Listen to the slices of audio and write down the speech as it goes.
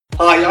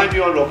Hi, I'm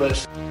Bjorn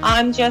Roberts.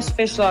 I'm Jess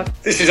Fishlock.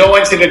 This is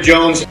Owen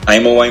Taylor-Jones.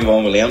 I'm Owen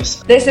Vaughan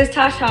Williams. This is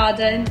Tash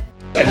Harden.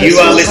 And you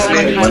are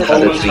listening to the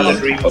Coleman Had a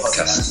Dream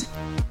podcast.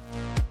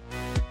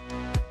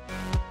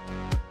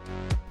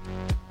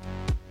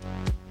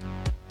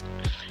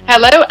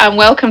 Hello and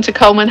welcome to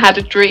Coleman Had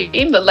a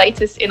Dream, the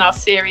latest in our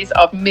series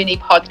of mini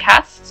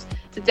podcasts.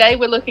 Today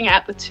we're looking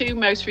at the two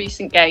most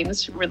recent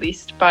games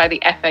released by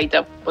the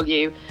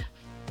FAW,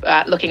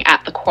 looking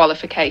at the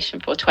qualification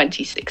for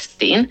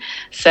 2016.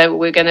 So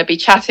we're going to be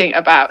chatting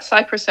about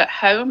Cyprus at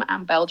home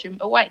and Belgium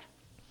away.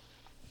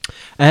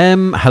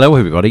 Hello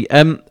everybody.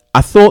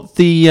 I thought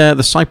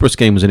the Cyprus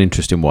game was an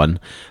interesting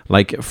one.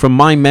 Like, from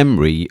my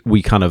memory,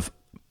 we kind of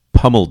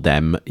pummeled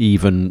them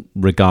even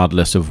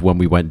regardless of when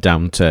we went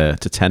down to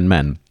 10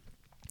 men,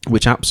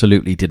 which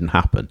absolutely didn't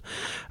happen.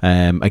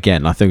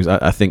 Again, I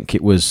think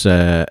it was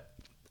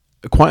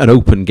quite an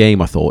open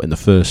game, I thought, in the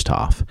first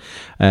half,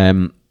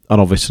 and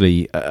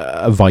obviously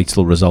a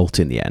vital result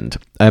in the end.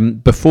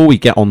 Before we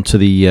get on to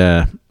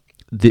the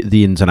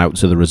ins and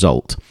outs of the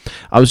result,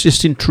 I was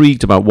just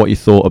intrigued about what you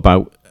thought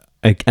about,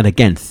 and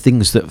again,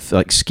 things that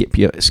like skip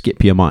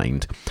your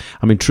mind.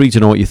 I'm intrigued to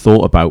know what you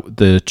thought about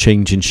the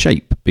change in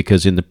shape,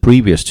 because in the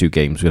previous two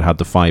games we had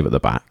the five at the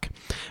back,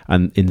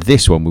 and in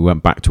this one we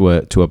went back to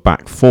a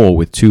back four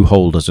with two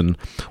holders and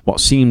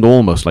what seemed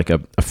almost like a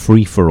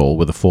free for all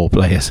with the four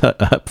players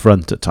up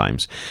front at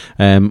times.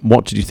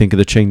 What did you think of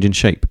the change in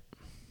shape?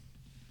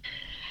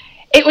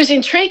 It was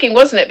intriguing,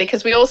 wasn't it?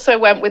 Because we also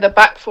went with a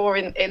back four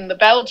in the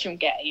Belgium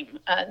game,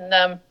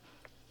 and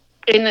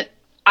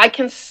I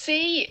can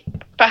see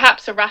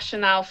perhaps a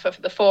rationale for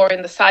the four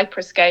in the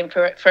Cyprus game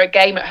for a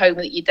game at home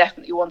that you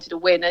definitely wanted to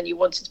win and you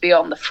wanted to be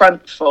on the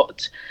front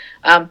foot.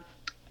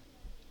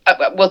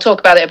 We'll talk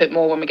about it a bit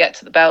more when we get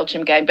to the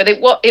Belgium game, but it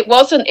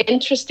was an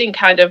interesting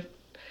kind of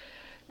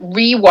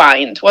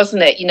rewind,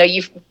 wasn't it? You know,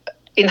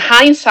 in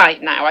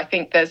hindsight now, I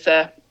think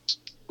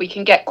we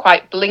can get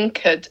quite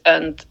blinkered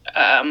and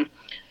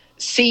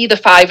see the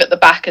five at the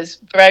back as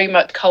very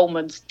much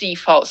Coleman's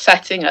default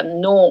setting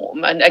and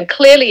norm, and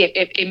clearly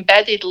it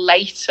embedded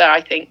later,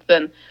 I think,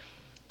 than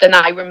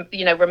I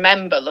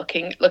remember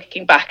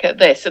looking back at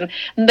this, and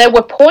there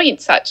were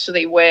points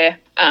actually where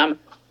the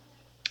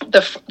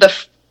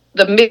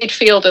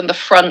midfield and the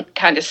front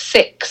kind of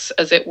six,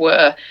 as it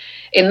were,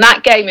 in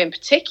that game in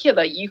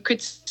particular, you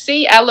could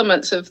see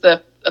elements of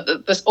the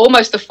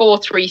almost the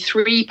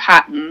 4-3-3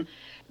 pattern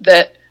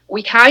that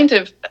we kind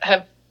of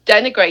have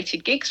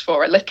denigrated Giggs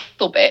for a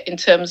little bit in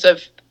terms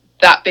of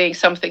that being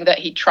something that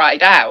he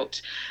tried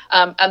out.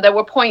 And there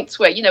were points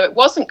where, it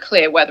wasn't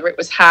clear whether it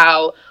was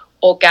Hal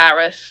or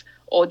Gareth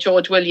or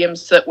George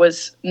Williams that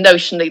was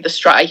notionally the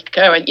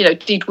striker. And,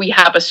 did we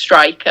have a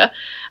striker?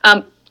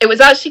 It was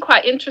actually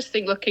quite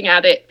interesting looking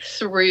at it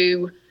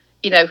through,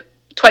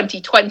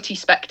 2020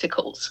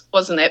 spectacles,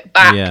 wasn't it?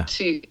 Back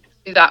to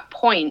that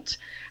point,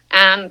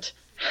 and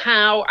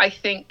how I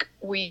think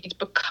we'd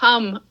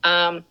become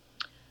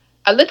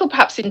a little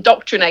perhaps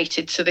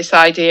indoctrinated to this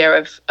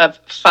idea of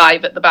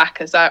five at the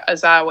back as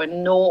our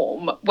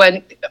norm,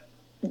 when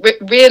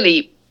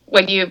really,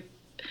 when you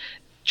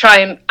try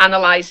and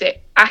analyse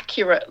it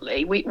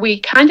accurately, we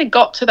kind of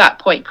got to that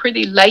point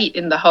pretty late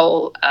in the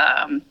whole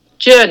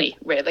journey,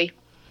 really.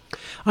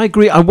 I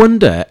agree. I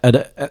wonder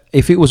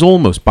if it was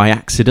almost by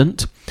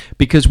accident,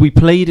 because we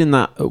played in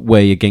that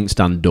way against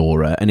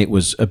Andorra and it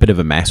was a bit of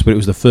a mess, but it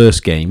was the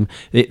first game.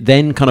 It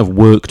then kind of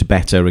worked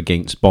better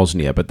against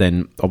Bosnia, but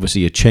then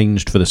obviously it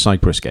changed for the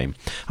Cyprus game.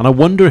 And I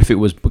wonder if it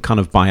was kind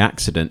of by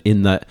accident,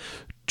 in that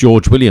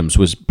George Williams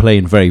was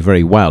playing very,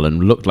 very well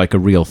and looked like a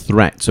real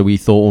threat. So we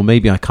thought, well,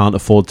 maybe I can't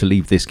afford to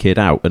leave this kid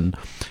out. And,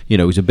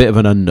 he's a bit of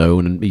an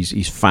unknown and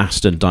he's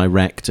fast and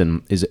direct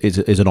and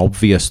is an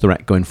obvious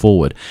threat going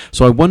forward.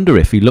 So I wonder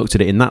if he looked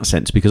at it in that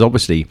sense, because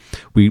obviously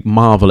we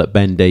marvel at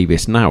Ben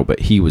Davies now, but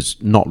he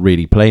was not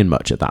really playing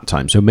much at that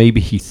time. So maybe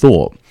he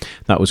thought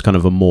that was kind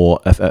of a more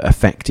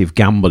effective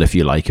gamble, if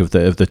you like, of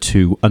the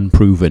two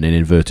unproven, in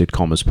inverted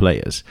commas,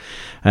 players.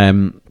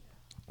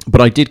 But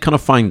I did kind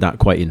of find that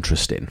quite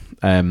interesting.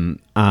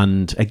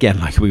 And again,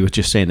 like we were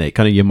just saying,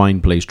 kind of your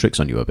mind plays tricks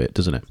on you a bit,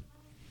 doesn't it?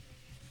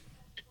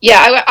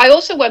 Yeah, I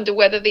also wonder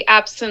whether the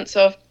absence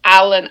of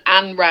Allen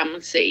and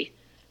Ramsey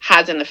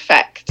had an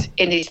effect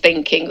in his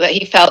thinking, that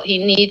he felt he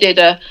needed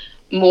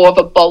more of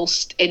a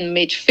bolster in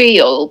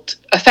midfield,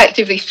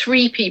 effectively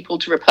three people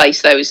to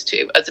replace those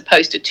two, as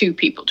opposed to two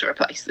people to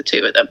replace the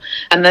two of them.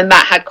 And then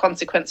that had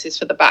consequences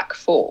for the back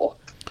four.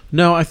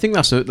 No, I think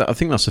that's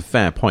a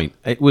fair point.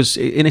 It was,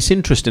 and it's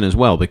interesting as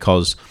well,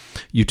 because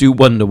you do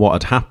wonder what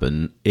had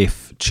happened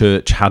if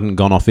Church hadn't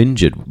gone off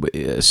injured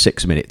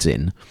 6 minutes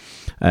in.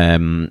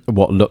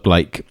 What looked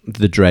like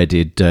the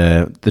dreaded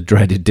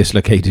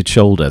dislocated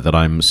shoulder that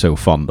I'm so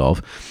fond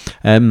of.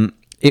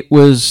 It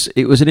was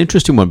an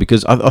interesting one,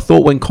 because I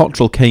thought when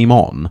Cottrell came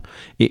on,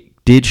 it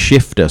did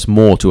shift us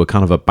more to a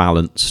kind of a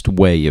balanced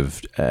way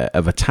of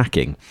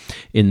attacking,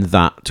 in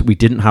that we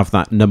didn't have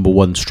that number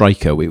one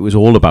striker. It was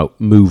all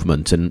about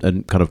movement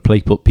and kind of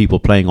people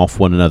playing off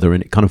one another,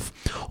 and it kind of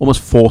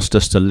almost forced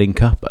us to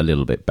link up a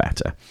little bit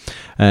better,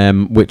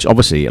 which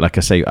obviously, like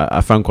I say,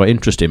 I found quite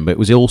interesting, but it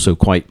was also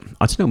quite,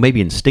 I don't know, maybe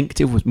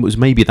instinctive. It was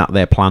maybe that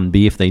their plan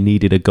B if they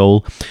needed a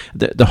goal.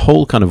 The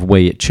whole kind of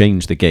way it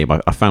changed the game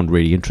I found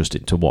really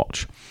interesting to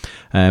watch.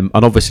 And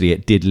obviously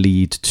it did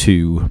lead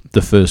to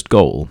the first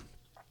goal.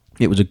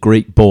 It was a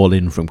great ball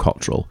in from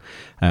Cottrell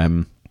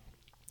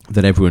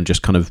that everyone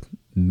just kind of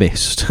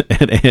missed,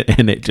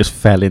 and it just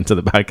fell into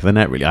the back of the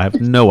net, really. I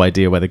have no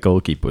idea where the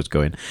goalkeeper was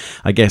going.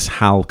 I guess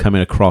Hal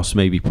coming across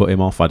maybe put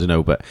him off, I don't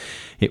know, but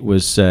it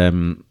was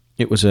a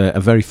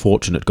very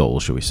fortunate goal,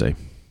 shall we say.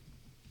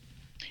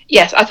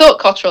 Yes, I thought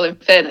Cottrell, in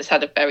fairness,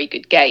 had a very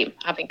good game,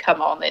 having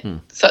come on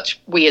in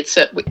such weird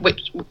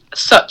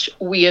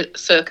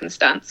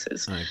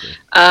circumstances. I agree.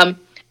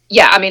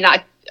 I mean,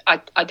 I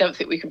don't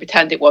think we can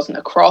pretend it wasn't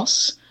a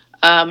cross,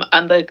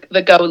 and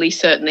the goalie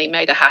certainly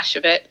made a hash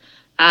of it.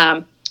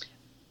 And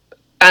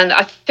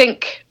I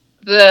think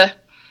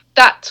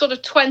that sort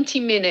of 20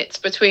 minutes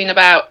between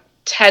about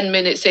 10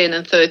 minutes in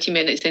and 30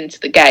 minutes into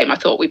the game, I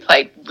thought we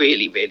played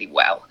really, really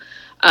well.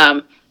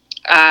 And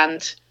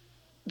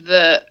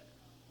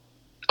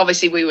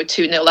obviously we were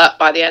 2-0 up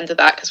by the end of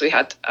that because we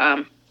had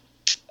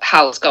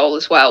Hal's goal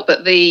as well. But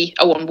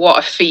what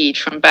a feed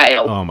from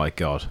Bale. Oh my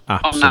God,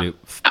 absolute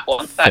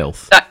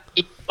filth. That's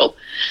beautiful.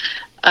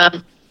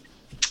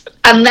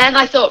 And then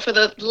I thought for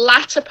the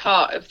latter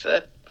part of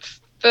the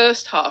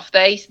first half,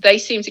 they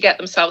seemed to get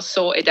themselves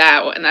sorted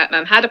out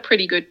and had a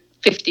pretty good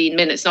 15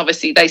 minutes. And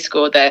obviously they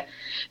scored their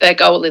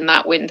goal in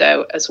that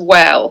window as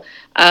well.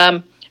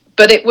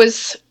 But it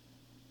was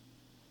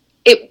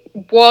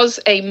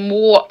a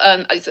more,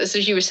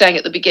 as you were saying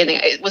at the beginning,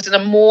 it was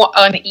a more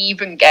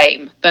uneven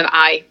game than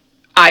I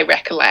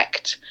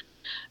recollect.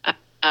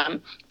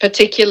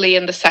 Particularly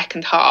in the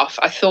second half,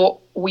 I thought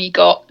we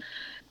got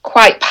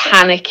quite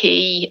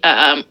panicky,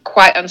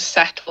 quite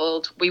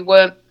unsettled.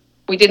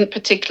 We didn't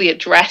particularly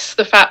address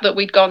the fact that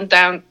we'd gone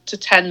down to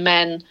 10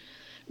 men.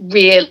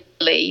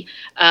 Really,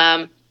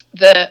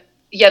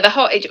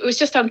 it was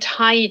just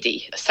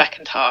untidy, the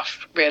second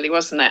half, really,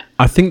 wasn't it?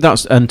 I think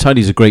that's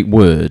untidy is a great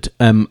word.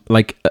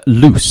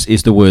 Loose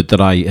is the word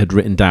that I had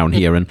written down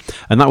here, and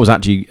that was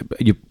actually,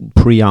 you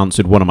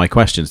pre-answered one of my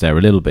questions there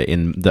a little bit,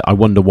 in that I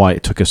wonder why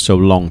it took us so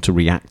long to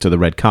react to the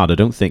red card. I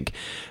don't think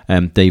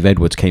Dave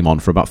Edwards came on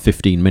for about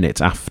 15 minutes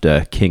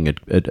after King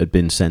had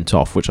been sent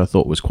off, which I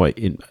thought was quite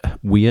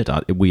weird.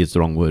 Weird's the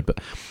wrong word,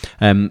 but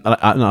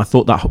I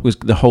thought that was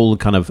the whole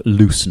kind of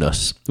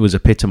looseness was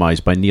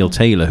epitomised by Neil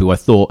Taylor, who I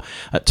thought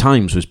at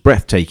times was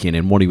breathtaking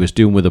in what he was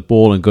doing with the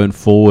ball and going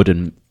forward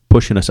and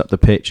pushing us up the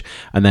pitch.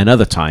 And then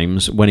other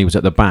times when he was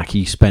at the back,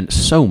 he spent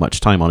so much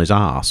time on his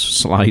arse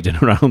sliding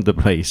around the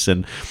place.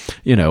 And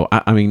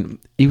I mean,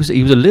 he was a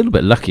little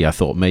bit lucky, I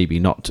thought, maybe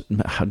not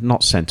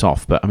sent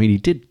off, but I mean, he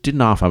didn't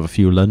have a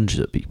few lunges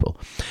at people.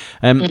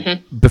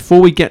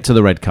 Before we get to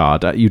the red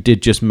card, you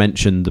did just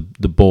mention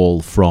the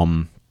ball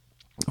from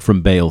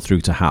Bale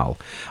through to Hal.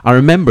 I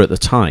remember at the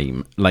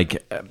time,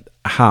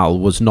 Hal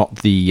was not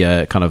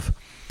the kind of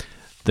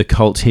the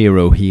cult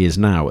hero he is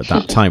now at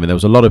that time, and there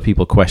was a lot of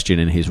people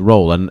questioning his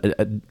role.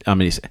 And I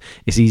mean,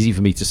 it's easy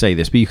for me to say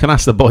this, but you can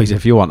ask the boys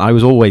if you want. I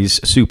was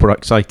always super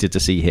excited to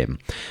see him,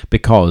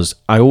 because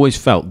I always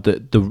felt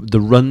that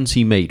the runs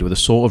he made were the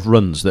sort of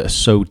runs that are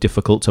so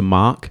difficult to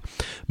mark.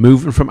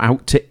 Moving from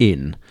out to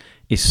in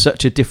is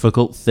such a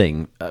difficult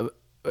thing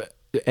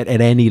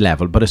at any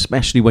level, but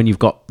especially when you've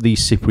got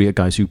these Cypriot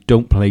guys who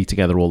don't play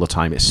together all the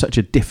time. It's such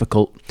a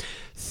difficult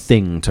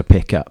thing to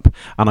pick up,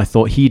 and I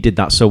thought he did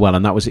that so well,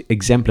 and that was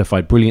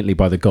exemplified brilliantly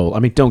by the goal. I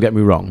mean, don't get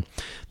me wrong,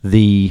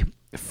 the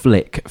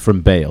flick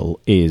from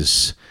Bale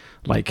is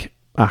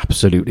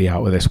absolutely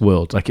out of this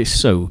world. It's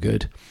so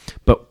good,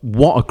 but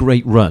what a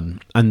great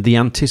run. And the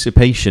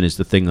anticipation is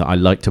the thing that I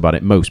liked about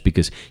it most,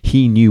 because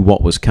he knew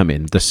what was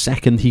coming. The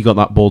second he got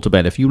that ball to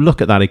Bale, if you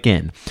look at that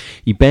again,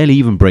 he barely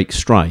even breaks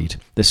stride.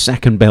 The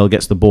second Bale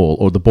gets the ball,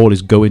 or the ball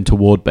is going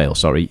toward Bale,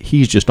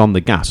 he's just on the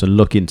gas and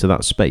look into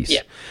that space.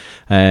 Yeah.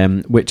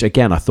 Which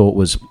again I thought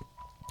was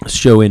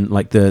showing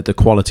the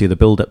quality of the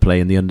build-up play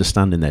and the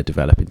understanding they're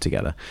developing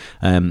together.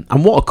 And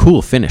what a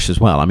cool finish as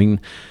well. I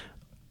mean,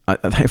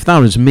 if that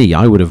was me,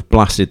 I would have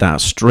blasted that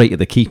straight at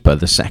the keeper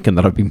the second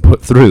that I've been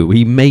put through.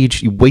 He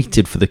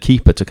waited for the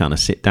keeper to kind of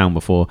sit down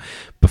before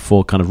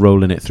kind of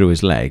rolling it through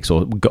his legs,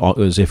 or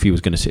as if he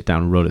was going to sit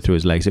down and roll it through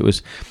his legs. It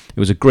was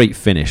a great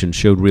finish and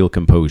showed real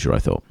composure, I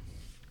thought.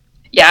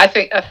 Yeah, I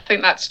think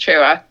that's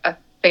true. I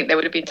think there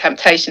would have been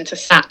temptation to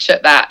snatch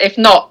at that, if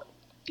not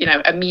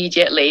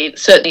immediately,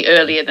 certainly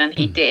earlier than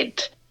he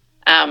did.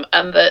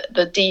 And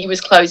the D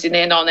was closing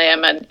in on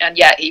him, and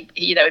yet he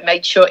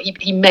made sure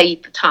he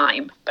made the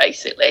time.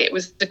 Basically, it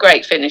was a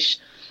great finish.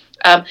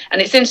 And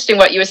it's interesting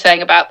what you were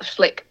saying about the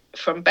flick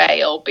from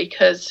Bale,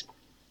 because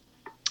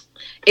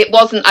it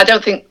wasn't. I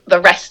don't think the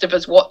rest of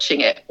us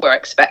watching it were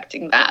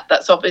expecting that.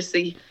 That's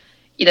obviously,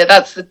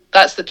 that's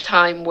the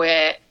time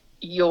where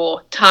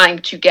your time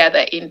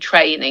together in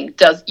training,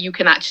 you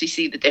can actually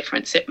see the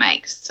difference it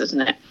makes,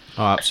 doesn't it?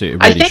 Oh,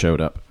 absolutely. It really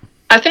showed up.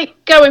 I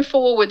think going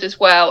forward as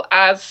well,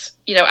 as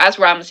as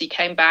Ramsey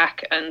came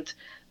back and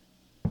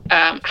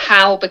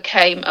Hal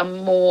became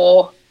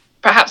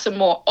perhaps a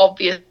more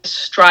obvious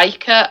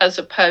striker as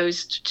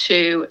opposed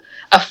to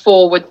a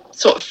forward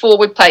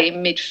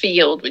playing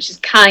midfield, which is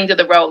kind of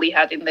the role he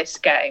had in this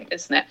game,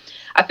 isn't it?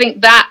 I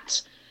think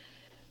that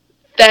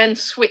then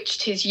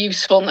switched his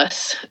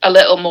usefulness a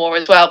little more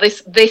as well.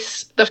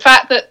 The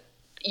fact that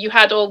you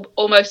had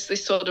almost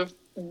this sort of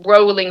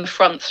rolling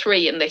front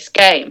three in this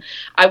game,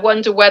 I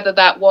wonder whether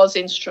that was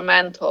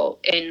instrumental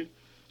in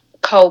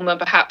Coleman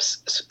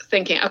perhaps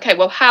thinking, okay,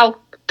 well, Hal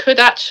could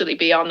actually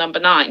be our number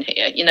 9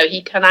 here.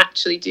 He can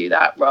actually do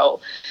that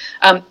role.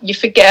 You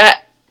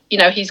forget,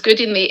 he's good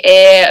in the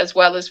air as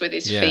well as with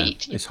his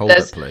feet. It's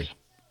hold-up play.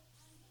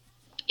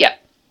 Yeah.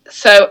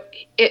 So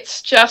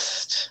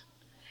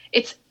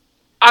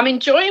I'm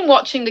enjoying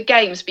watching the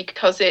games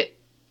because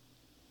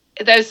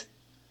there's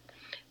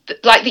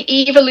like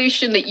the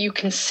evolution that you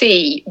can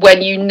see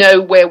when you know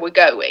where we're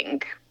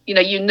going.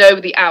 You know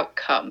the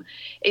outcome.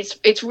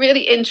 It's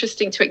really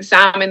interesting to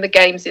examine the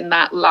games in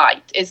that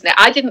light, isn't it?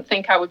 I didn't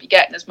think I would be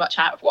getting as much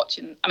out of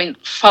watching. I mean,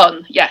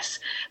 fun, yes,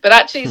 but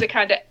actually as a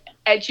kind of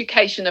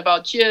education of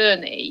our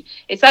journey,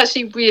 it's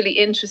actually really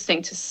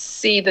interesting to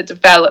see the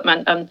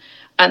development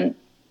and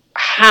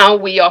how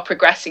we are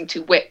progressing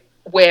to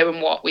where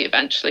and what we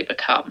eventually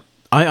become.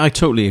 I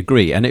totally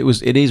agree, and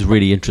it is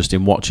really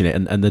interesting watching it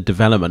and the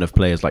development of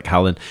players like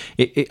Hal.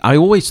 I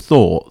always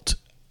thought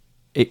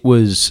it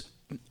was,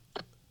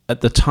 at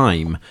the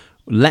time,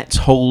 let's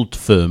hold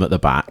firm at the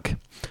back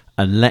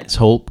and let's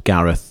hope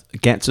Gareth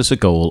gets us a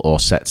goal or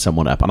sets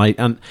someone up.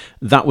 And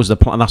that was the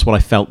plan. That's what I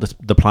felt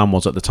the plan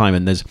was at the time.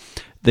 And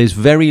there's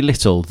very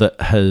little that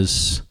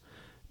has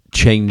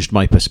changed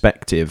my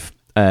perspective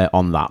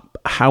on that.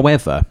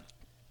 However,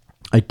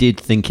 I did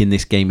think in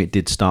this game it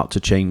did start to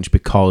change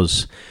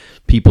because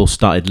people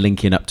started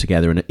linking up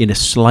together in a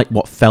slight,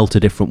 what felt a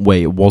different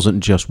way. It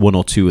wasn't just one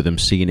or two of them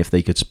seeing if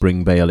they could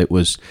spring bail. It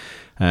was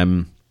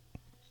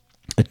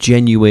a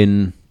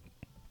genuine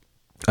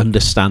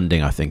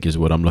understanding, I think, is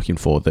what I'm looking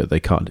for, that they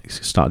can't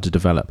start to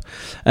develop.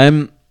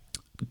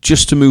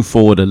 Just to move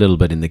forward a little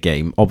bit in the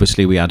game,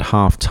 obviously we had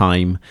half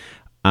time,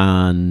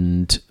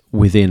 and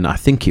within, I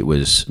think it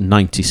was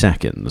 90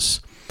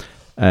 seconds,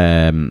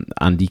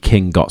 Andy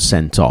King got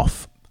sent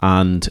off.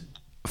 And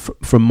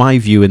from my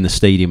view in the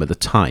stadium at the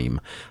time,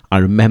 I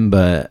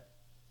remember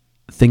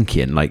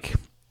thinking, like,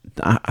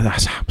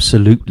 that's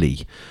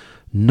absolutely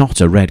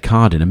not a red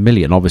card in a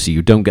million. Obviously,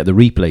 you don't get the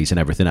replays and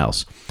everything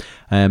else.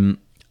 And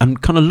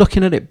kind of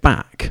looking at it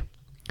back,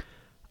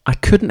 I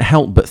couldn't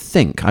help but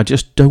think, I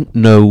just don't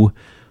know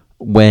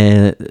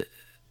where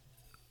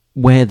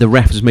the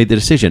ref has made the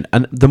decision.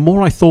 And the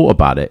more I thought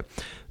about it,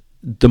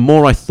 the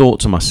more I thought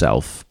to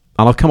myself,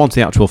 and I'll come on to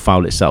the actual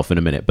foul itself in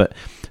a minute, but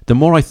the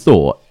more I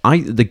thought,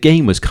 the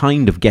game was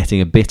kind of getting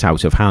a bit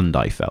out of hand,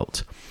 I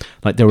felt.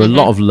 Like there were a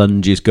lot of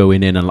lunges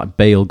going in, and like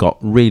Bale got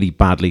really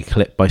badly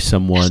clipped by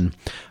someone.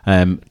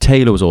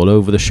 Taylor was all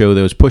over the show.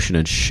 There was pushing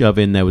and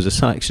shoving. There was a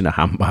selection of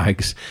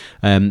handbags.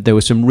 There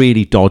were some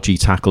really dodgy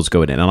tackles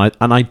going in.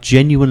 And I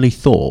genuinely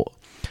thought,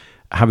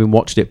 having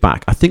watched it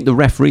back, I think the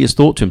referee has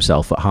thought to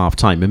himself at half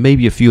time, and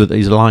maybe a few of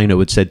his lino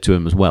had said to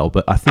him as well,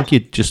 but I think he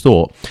just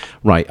thought,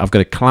 right, I've got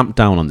to clamp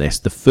down on this.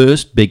 The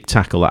first big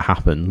tackle that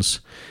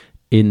happens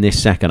in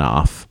this second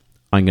half,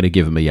 I'm going to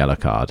give him a yellow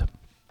card.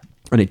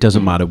 And it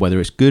doesn't matter whether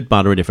it's good,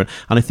 bad, or indifferent.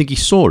 And I think he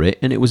saw it,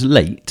 and it was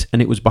late,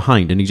 and it was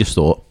behind, and he just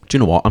thought, do you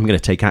know what? I'm going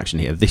to take action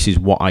here. This is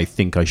what I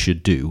think I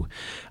should do.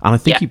 And I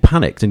think he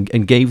panicked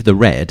and gave the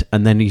red,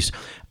 and then you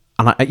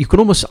could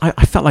almost,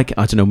 I felt like,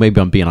 I don't know,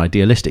 maybe I'm being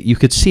idealistic. You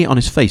could see it on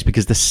his face,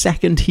 because the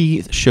second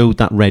he showed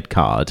that red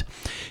card,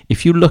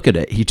 if you look at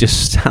it, he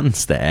just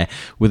stands there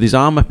with his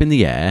arm up in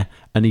the air,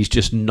 and he's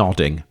just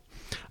nodding.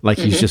 Like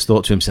he's just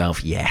thought to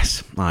himself,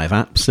 "Yes, I've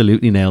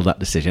absolutely nailed that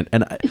decision,"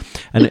 and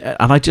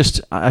I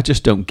just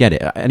don't get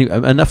it. Anyway,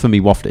 enough of me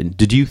waffling.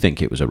 Did you think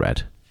it was a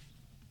red?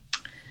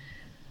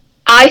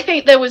 I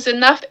think there was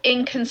enough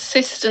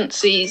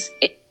inconsistencies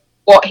in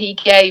what he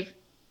gave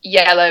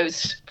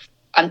yellows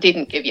and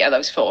didn't give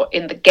yellows for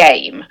in the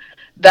game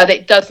that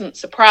it doesn't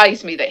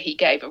surprise me that he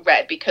gave a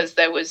red, because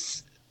there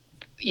was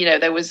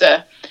as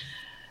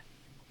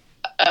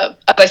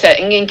I said,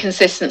 an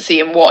inconsistency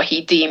in what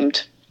he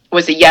deemed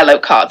was a yellow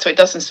card. So it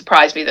doesn't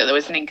surprise me that there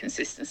was an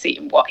inconsistency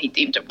in what he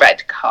deemed a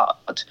red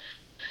card.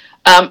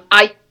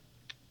 I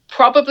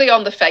probably,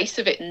 on the face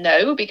of it,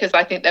 no, because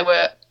I think there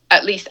were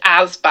at least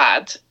as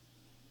bad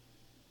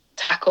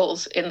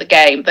tackles in the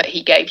game that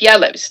he gave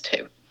yellows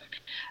to.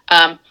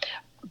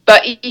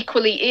 But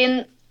equally,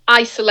 in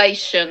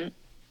isolation,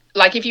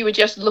 like if you were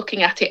just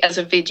looking at it as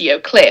a video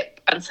clip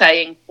and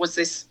saying, was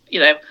this,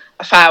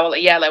 a foul, a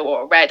yellow,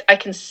 or a red, I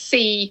can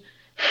see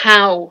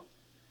how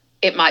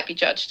it might be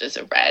judged as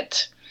a red.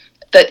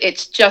 that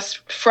it's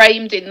just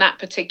framed in that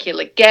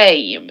particular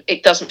game.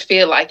 It doesn't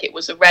feel like it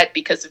was a red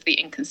because of the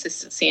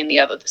inconsistency in the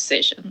other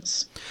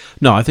decisions.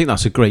 No, I think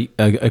that's a great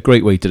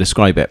way to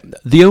describe it.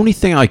 The only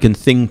thing I can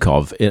think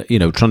of,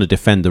 trying to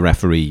defend the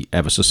referee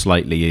ever so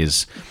slightly,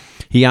 is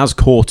he has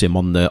caught him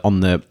on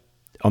the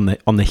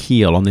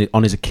heel,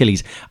 on his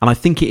Achilles, and I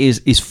think it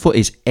is his foot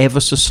is ever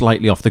so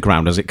slightly off the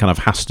ground, as it kind of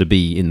has to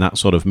be in that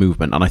sort of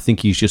movement. And I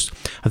think he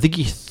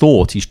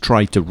thought he's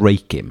tried to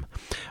rake him,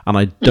 and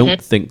I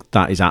don't think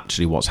that is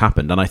actually what's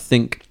happened. And I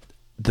think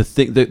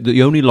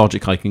the only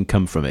logic I can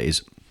come from it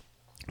is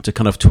to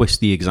kind of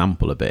twist the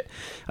example a bit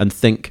and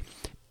think,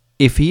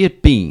 if he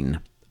had been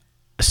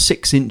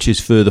 6 inches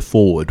further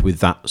forward with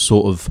that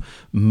sort of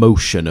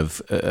motion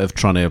of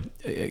trying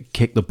to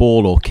kick the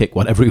ball or kick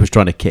whatever he was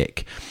trying to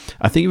kick,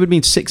 I think it would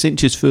mean 6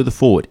 inches further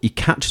forward, he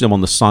catches him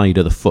on the side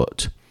of the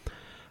foot.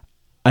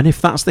 And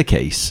if that's the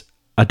case,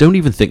 I don't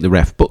even think the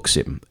ref books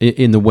him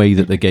in the way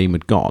that the game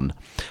had gone.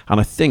 And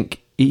I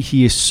think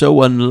he is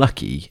so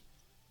unlucky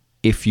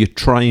if you're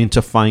trying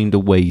to find a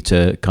way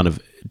to kind of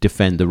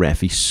defend the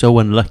ref. He's so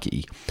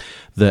unlucky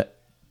that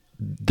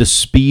the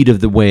speed of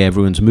the way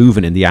everyone's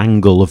moving and the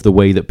angle of the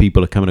way that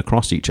people are coming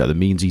across each other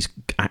means he's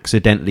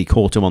accidentally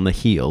caught him on the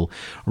heel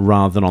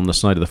rather than on the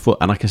side of the foot.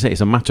 And like I say,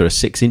 it's a matter of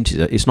 6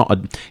 inches. He's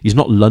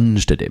not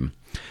lunged at him.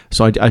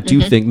 So I do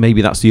think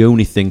maybe that's the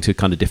only thing to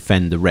kind of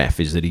defend the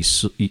ref, is that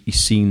he's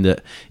seen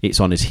that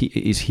it's on his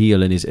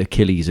heel and his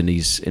Achilles, and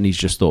he's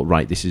just thought,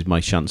 right, this is my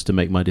chance to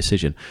make my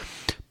decision.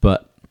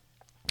 But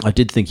I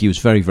did think he was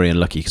very, very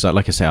unlucky, because,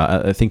 like I say,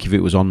 I think if it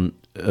was on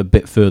a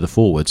bit further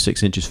forward,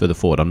 6 inches further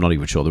forward, I'm not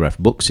even sure the ref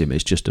books him.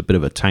 It's just a bit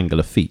of a tangle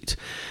of feet.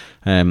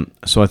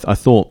 So I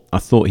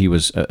thought he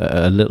was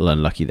a little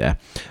unlucky there.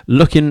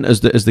 Looking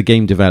as the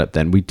game developed,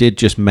 then we did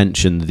just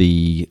mention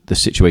the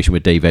situation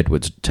with Dave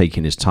Edwards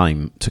taking his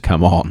time to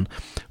come on.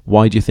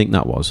 Why do you think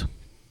that was?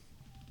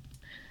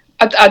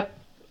 I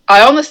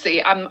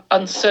honestly, I'm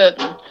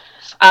uncertain.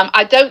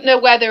 I don't know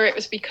whether it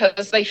was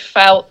because they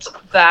felt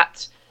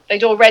that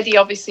they'd already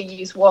obviously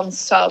used one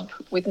sub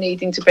with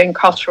needing to bring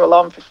Cotterill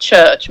on for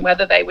Church, and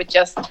whether they were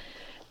just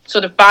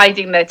sort of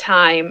biding their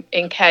time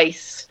in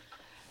case,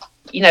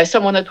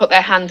 someone had put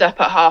their hand up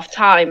at half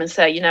time and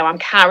say, I'm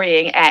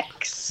carrying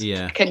X.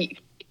 Yeah. Can you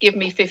give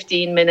me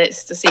 15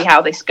 minutes to see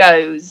how this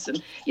goes?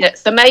 And,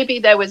 so maybe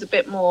there was a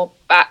bit more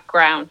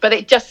background, but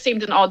it just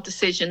seemed an odd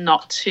decision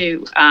not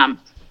to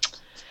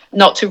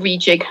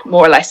rejig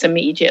more or less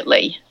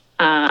immediately.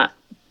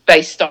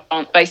 Based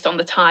on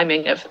the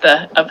timing of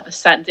the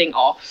sending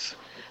off.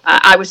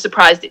 I was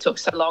surprised it took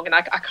so long, and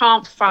I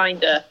can't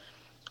find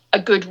a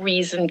good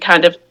reason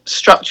kind of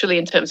structurally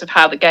in terms of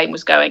how the game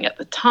was going at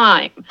the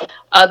time,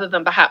 other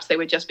than perhaps they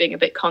were just being a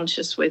bit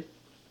conscious with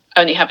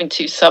only having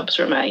 2 subs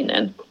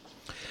remaining.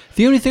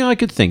 The only thing I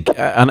could think,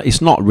 and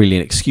it's not really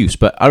an excuse,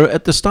 but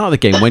at the start of the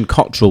game, when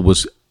Cotterill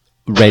was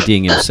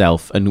readying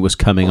himself and was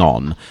coming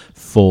on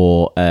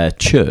for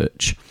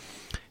Church,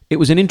 it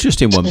was an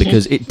interesting one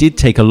because it did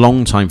take a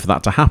long time for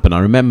that to happen. I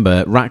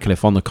remember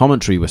Ratcliffe on the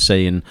commentary was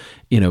saying,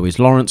 is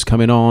Lawrence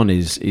coming on?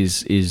 Is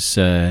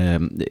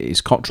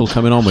Cotterill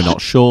coming on? We're not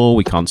sure.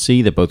 We can't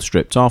see. They're both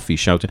stripped off. He's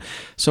shouting.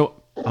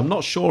 So I'm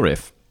not sure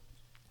if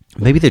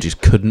maybe they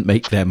just couldn't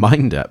make their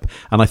mind up.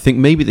 And I think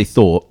maybe they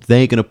thought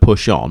they're going to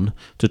push on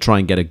to try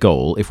and get a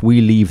goal. If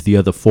we leave the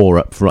other 4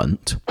 up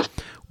front,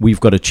 we've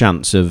got a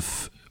chance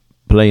of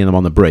playing them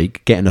on the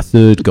break, getting a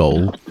third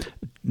goal,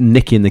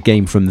 nicking the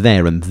game from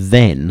there, and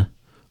then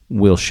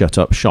we'll shut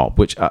up shop,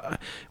 which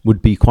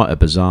would be quite a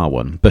bizarre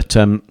one. But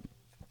I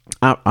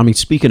mean,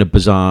 speaking of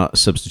bizarre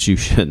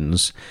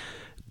substitutions,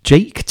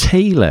 Jake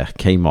Taylor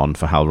came on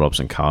for Hal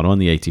Robson-Kanu in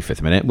the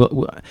 85th minute.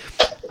 Well,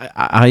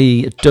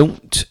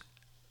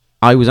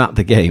 I was at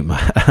the game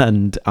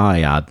and I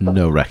had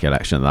no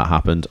recollection that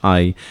happened.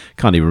 I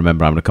can't even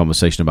remember having a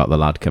conversation about the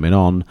lad coming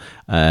on.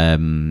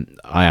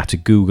 I had to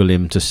Google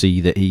him to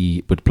see that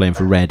he was playing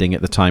for Reading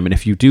at the time. And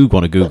if you do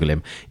want to Google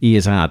him, he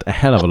has had a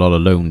hell of a lot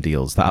of loan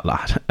deals, that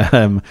lad.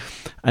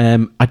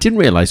 I didn't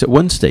realise at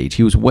one stage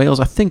he was Wales,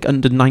 I think,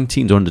 under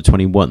 19s or under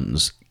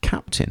 21s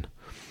captain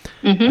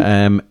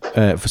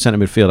for centre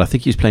midfield. I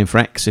think he's playing for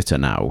Exeter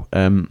now.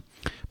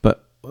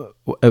 But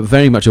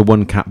very much a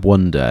one-cap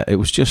wonder. It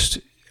was just...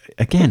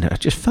 Again, it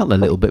just felt a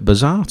little bit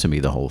bizarre to me,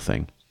 the whole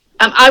thing.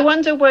 I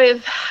wonder,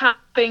 with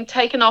having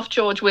taken off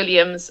George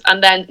Williams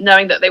and then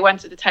knowing that they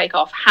wanted to take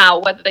off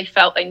Hal, whether they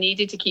felt they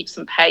needed to keep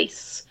some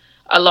pace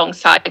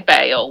alongside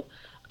Bale,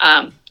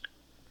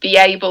 be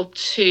able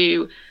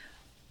to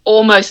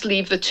almost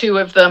leave the 2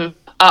 of them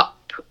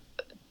up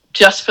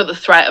just for the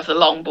threat of the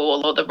long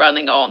ball or the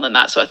running on and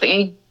that sort of thing.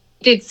 And you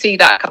did see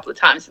that a couple of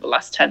times in the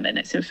last 10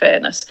 minutes, in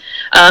fairness.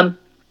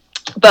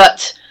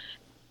 But...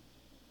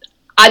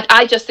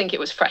 I just think it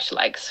was fresh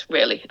legs,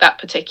 really, that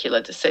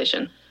particular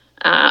decision.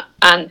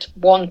 And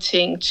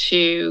wanting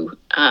to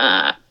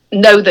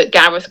know that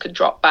Gareth could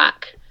drop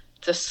back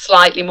to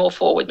slightly more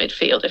forward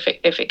midfield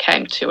if it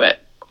came to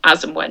it,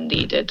 as and when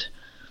needed.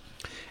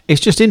 It's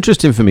just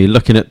interesting for me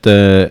looking at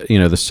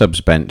the subs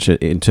bench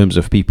in terms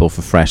of people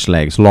for fresh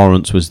legs.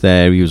 Lawrence was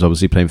there. He was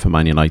obviously playing for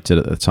Man United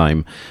at the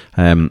time.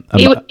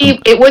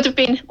 It would have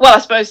been, well, I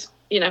suppose,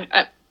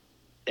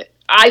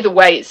 either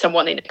way, it's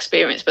someone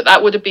inexperienced, but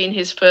that would have been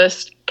his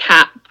first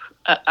cap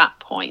at that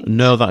point.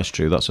 No, that's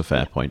true. That's a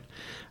fair point.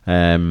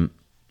 The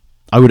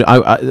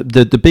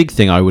big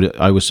thing I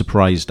was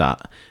surprised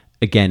at,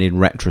 again in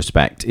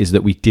retrospect, is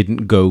that we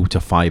didn't go to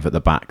 5 at the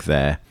back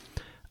there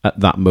at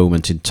that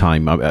moment in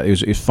time.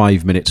 It was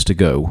 5 minutes to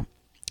go,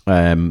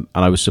 and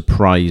I was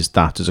surprised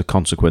that as a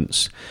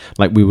consequence,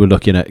 like we were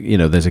looking at,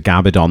 there's a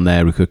Gabidon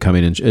there who could come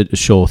in and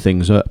shore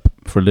things up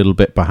for a little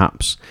bit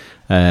perhaps.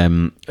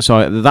 So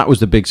that was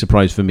the big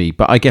surprise for me.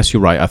 But I guess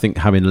you're right. I think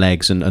having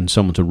legs and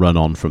someone to run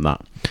on from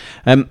that.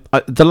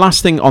 The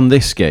last thing on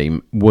this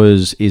game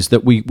is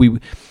that we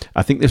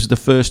I think this is the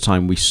first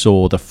time we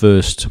saw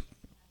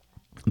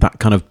that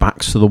kind of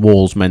backs to the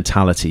walls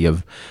mentality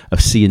of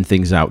seeing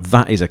things out.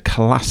 That is a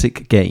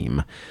classic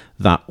game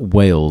that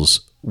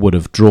Wales would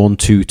have drawn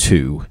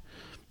 2-2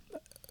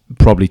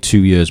 probably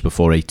 2 years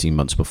before, 18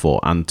 months before.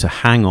 And to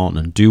hang on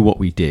and do what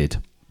we did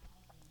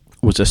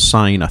was a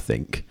sign, I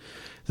think,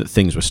 that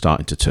things were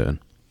starting to turn.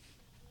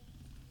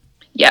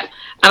 Yeah,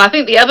 and I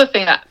think the other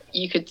thing that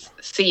you could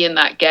see in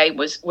that game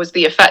was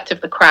the effect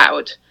of the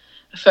crowd.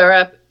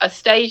 For a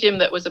stadium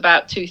that was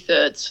about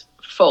 2/3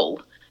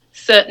 full,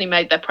 certainly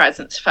made their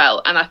presence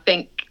felt, and I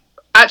think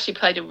actually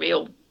played a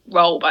real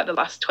role by the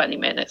last 20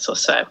 minutes or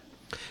so.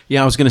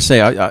 Yeah, I was going to say,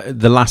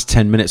 the last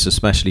 10 minutes,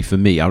 especially for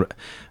me,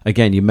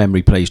 again, your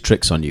memory plays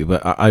tricks on you,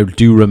 but I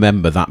do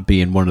remember that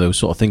being one of those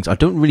sort of things. I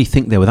don't really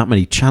think there were that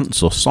many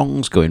chants or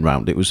songs going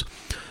round. It was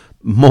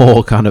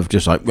more kind of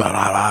just like,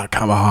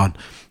 come on,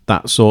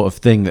 that sort of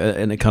thing.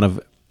 And it kind of,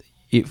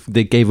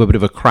 they gave a bit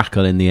of a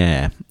crackle in the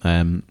air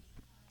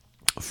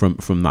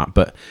from that.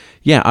 But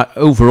yeah,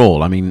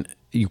 overall, I mean,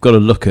 you've got to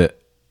look at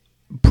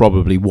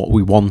probably what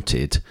we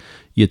wanted.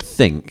 You'd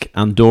think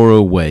Andorra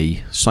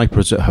away,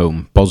 Cyprus at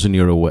home,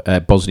 Bosnia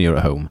at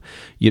home.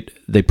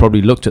 They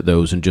probably looked at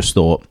those and just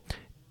thought,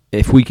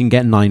 if we can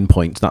get 9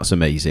 points, that's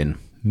amazing.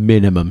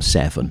 Minimum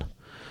 7.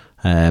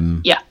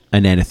 Yeah.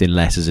 And anything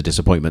less is a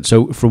disappointment.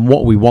 So from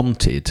what we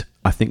wanted,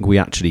 I think we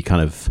actually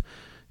kind of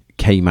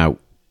came out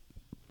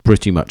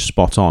pretty much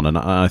spot on. And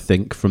I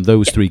think from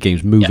those 3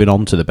 games, moving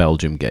on to the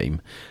Belgium game,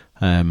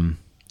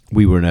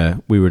 we were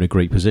in a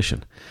great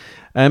position.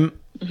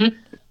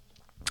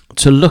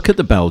 To look at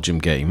the Belgium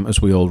game,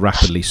 as we all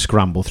rapidly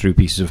scramble through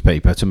pieces of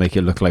paper to make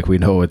it look like we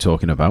know what we're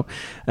talking about,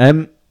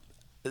 the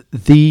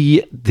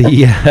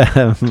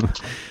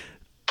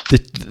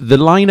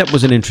lineup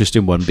was an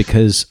interesting one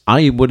because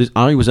I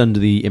was under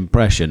the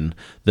impression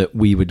that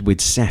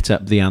we'd set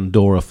up the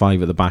Andorra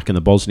 5 at the back and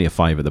the Bosnia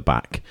 5 at the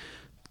back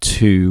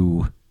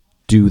to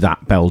do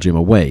that Belgium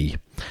away.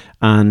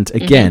 And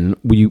again,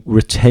 we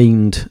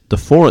retained the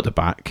 4 at the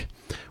back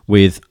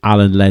with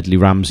Alan, Ledley,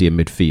 Ramsey in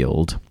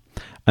midfield.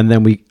 And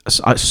then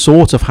I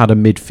sort of had a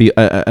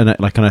midfield,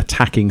 like an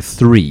attacking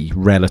 3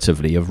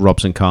 relatively of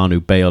Robson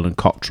Kanu, Bale and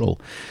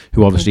Cottrell,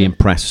 who obviously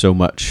impressed so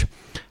much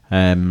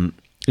in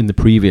the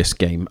previous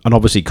game. And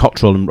obviously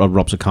Cottrell and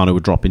Robson Kanu were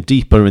dropping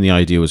deeper, and the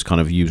idea was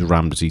kind of use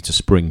Ramsey to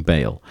spring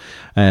Bale.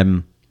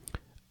 And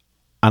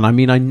I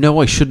mean, I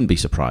know I shouldn't be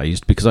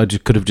surprised because I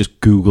could have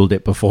just Googled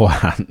it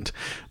beforehand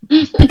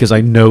because I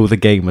know the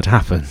game had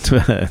happened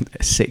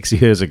 6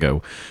 years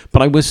ago.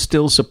 But I was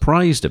still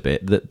surprised a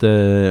bit that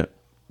the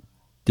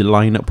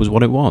lineup was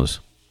what it was.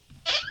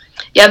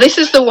 Yeah, this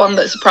is the one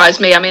that surprised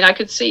me. I mean, I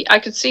could see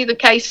the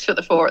case for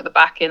the 4 at the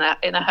back in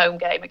a home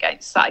game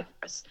against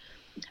Cyprus,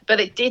 but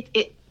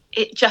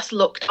it just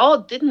looked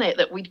odd, didn't it,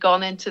 that we'd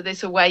gone into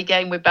this away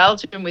game with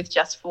Belgium with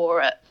just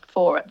 4 at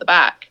the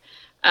back.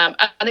 And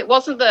it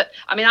wasn't that.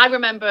 I mean, I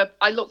remember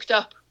I looked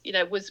up,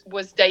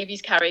 was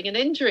Davies carrying an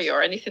injury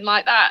or anything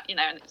like that,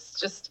 and it's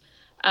just.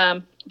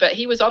 But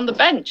he was on the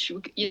bench.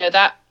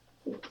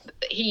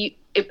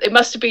 It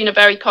must have been a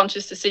very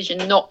conscious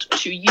decision not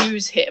to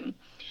use him,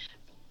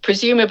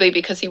 presumably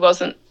because he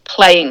wasn't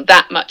playing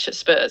that much at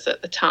Spurs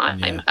at the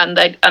time, and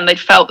they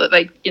felt that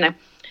they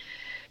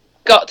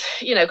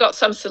got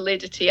some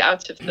solidity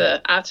out of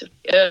the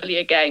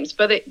earlier games.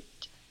 But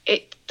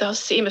it does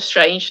seem a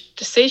strange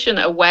decision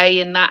away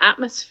in that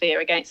atmosphere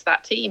against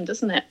that team,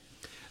 doesn't it?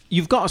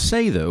 You've got to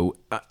say, though,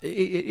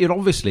 it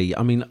obviously,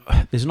 I mean,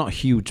 there's not a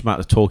huge amount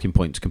of talking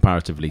points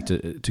comparatively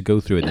to go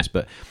through in this,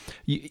 but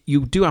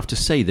you do have to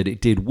say that it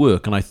did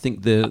work, and I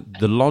think the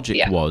logic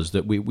was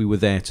that we were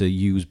there to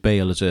use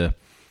Bale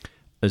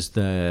as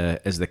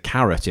the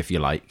carrot, if you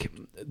like,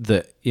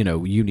 that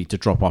you need to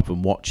drop up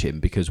and watch him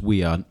because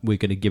we're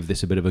going to give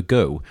this a bit of a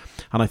go,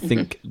 and I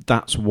think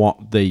that's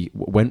what they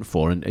went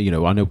for. And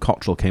I know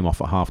Cottrell came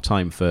off at half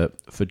time for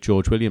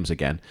George Williams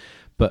again,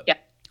 but. Yeah.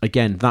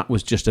 Again, that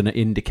was just an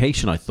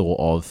indication, I thought,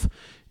 of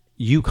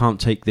you can't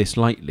take this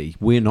lightly.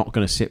 We're not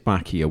going to sit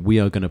back here. We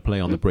are going to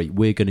play on the break.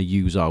 We're going to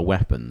use our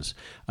weapons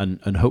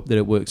and hope that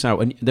it works out.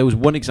 And there was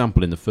one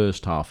example in the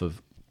first half of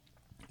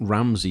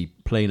Ramsey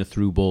playing a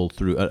through ball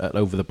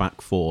over the back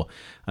 4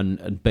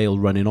 and Bale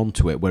running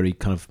onto it where he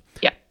kind of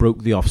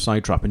broke the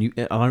offside trap, and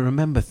I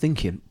remember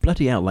thinking,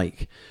 bloody hell,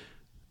 like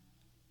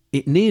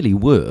it nearly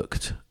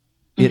worked.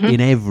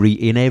 In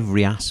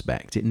every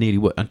aspect, it nearly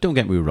worked. And don't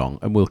get me wrong,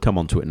 and we'll come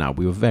on to it now.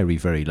 We were very,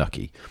 very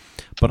lucky,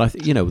 but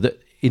that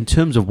in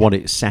terms of what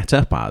it set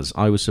up as,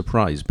 I was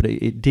surprised. But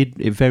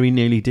it very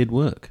nearly did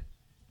work.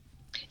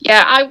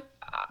 Yeah,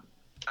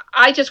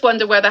 I just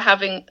wonder whether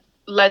having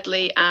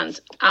Ledley and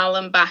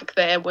Allen back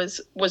there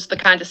was the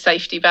kind of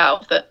safety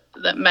valve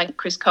that meant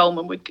Chris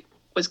Coleman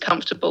was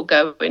comfortable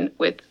going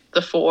with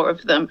the four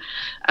of them.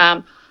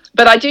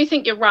 But I do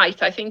think you're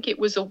right. I think it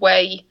was a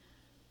way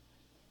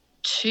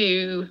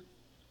to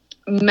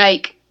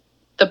make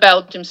the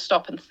Belgians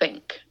stop and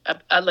think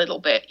a little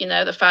bit.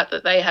 The fact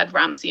that they had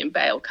Ramsey and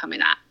Bale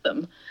coming at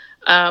them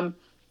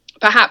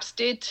perhaps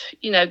did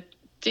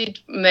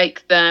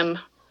make them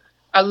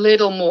a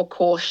little more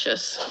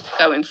cautious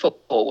going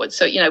forward.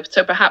 So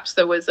perhaps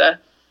there was a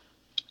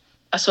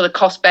sort of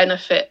cost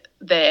benefit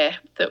there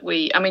that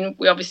we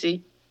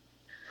obviously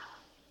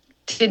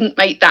didn't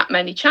make that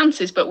many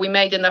chances, but we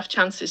made enough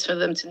chances for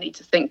them to need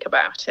to think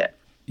about it.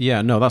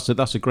 Yeah, no,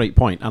 that's a great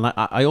point. And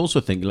I also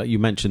think, like you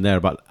mentioned there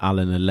about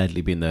Allen and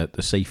Ledley being the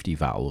safety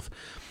valve,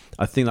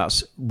 I think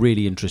that's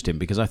really interesting,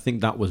 because I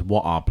think that was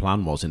what our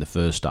plan was in the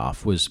first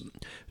half, was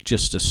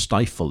just to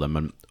stifle them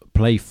and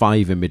play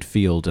five in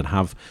midfield and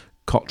have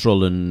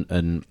Cottrell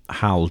and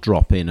Hal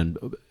drop in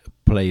and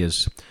play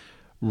as,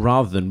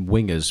 rather than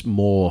wingers,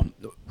 more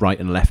right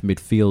and left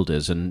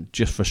midfielders, and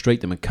just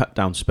frustrate them and cut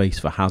down space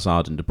for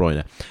Hazard and De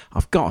Bruyne.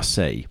 I've got to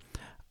say,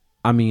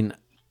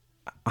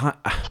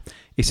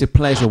 it's a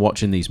pleasure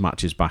watching these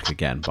matches back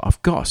again, but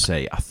I've got to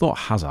say, I thought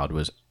Hazard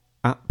was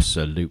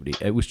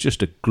it was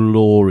just a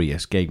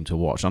glorious game to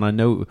watch. And I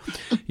know,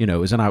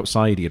 as an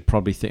outsider, you'd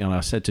probably think, and I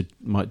said to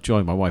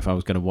Joy, my wife, I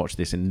was going to watch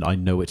this and I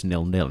know it's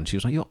 0-0. And she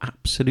was like, you're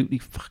absolutely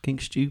fucking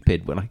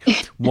stupid. We're like,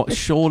 what?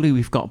 Surely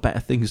we've got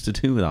better things to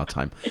do with our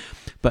time.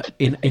 But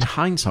in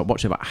hindsight,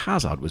 watching about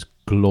Hazard was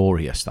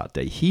glorious that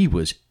day. He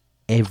was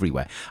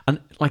everywhere, and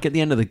like at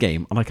the end of the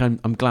game,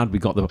 I'm glad we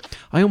got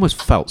I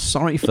almost felt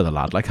sorry for the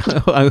lad. Like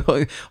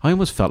I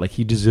almost felt like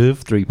he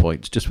deserved 3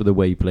 points just for the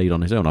way he played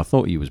on his own. I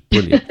thought he was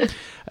brilliant.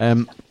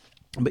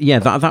 But yeah,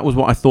 that was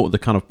what I thought the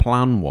kind of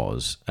plan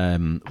was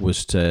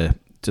to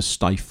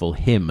stifle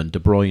him and De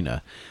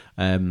Bruyne,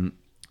 and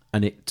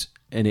it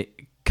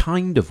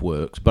kind of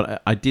worked.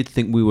 But I did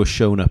think we were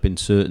shown up in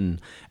certain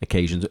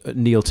occasions.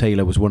 Neil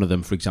Taylor was one of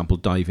them, for example,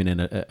 diving in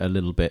a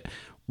little bit,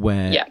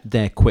 where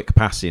their quick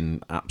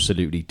passing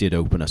absolutely did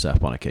open us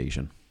up on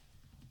occasion.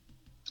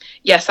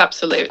 Yes,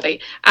 absolutely.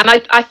 And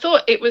I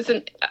thought it was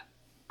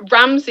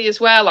Ramsey as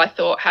well. I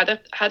thought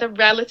had a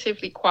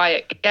relatively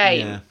quiet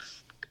game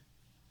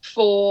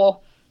for,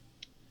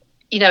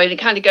 and it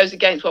kind of goes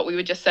against what we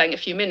were just saying a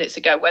few minutes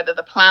ago, whether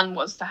the plan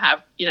was to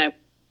have,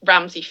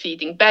 Ramsey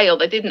feeding Bale.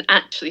 There didn't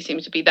actually seem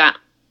to be that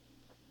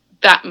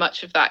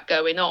much of that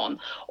going on.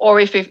 Or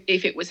if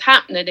it was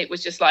happening, it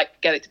was just like,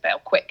 get it to Bale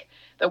quick.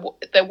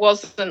 There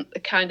wasn't the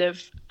kind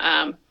of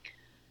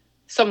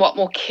somewhat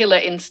more killer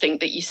instinct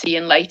that you see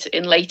in later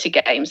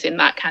games in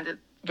that kind of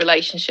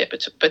relationship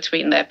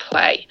between their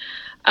play.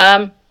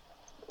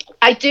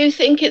 I do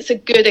think it's a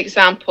good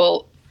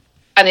example,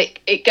 and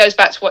it goes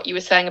back to what you were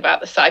saying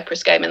about the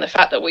Cyprus game and the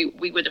fact that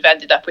we would have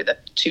ended up with a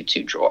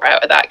 2-2 draw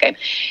out of that game.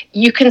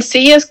 You can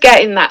see us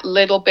getting that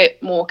little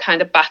bit more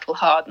kind of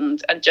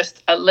battle-hardened and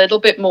just a little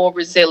bit more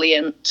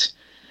resilient.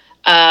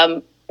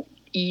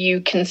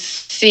 You can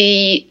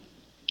see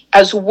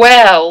as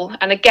well,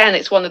 and again,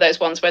 it's one of those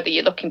ones whether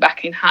you're looking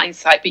back in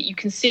hindsight, but you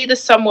can see the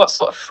somewhat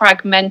sort of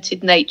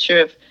fragmented nature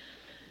of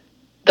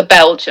the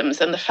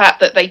Belgians and the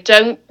fact that they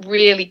don't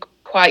really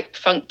quite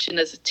function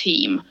as a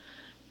team.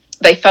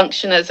 They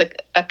function as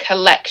a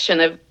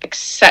collection of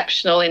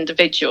exceptional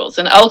individuals,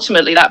 and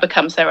ultimately that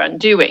becomes their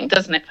undoing,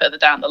 doesn't it, further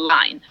down the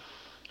line?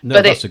 No,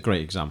 but that's a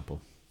great example.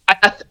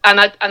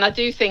 I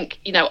do think,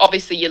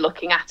 obviously you're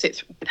looking at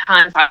it with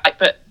hindsight,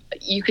 but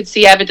you could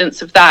see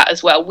evidence of that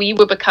as well. We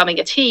were becoming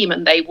a team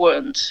and they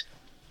weren't.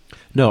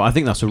 No, I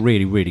think that's a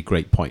really, really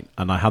great point,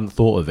 and I hadn't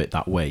thought of it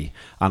that way.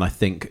 And I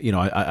think,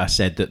 I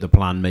said that the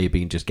plan may have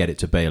been just get it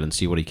to Bale and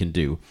see what he can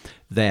do.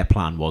 Their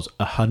plan was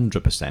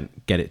 100%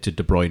 get it to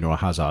De Bruyne or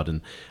Hazard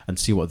and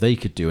see what they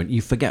could do. And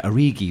you forget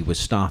Origi was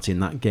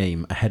starting that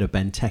game ahead of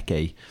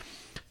Benteke,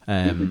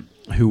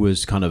 who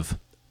was kind of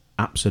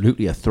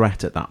absolutely a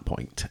threat at that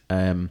point.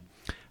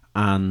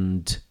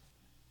 And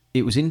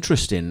it was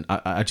interesting.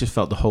 I just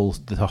felt the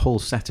whole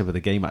setup of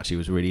the game actually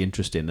was really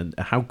interesting, and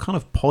how kind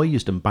of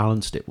poised and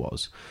balanced it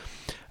was.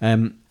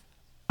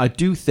 I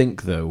do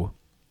think, though,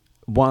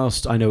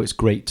 whilst I know it's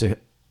great to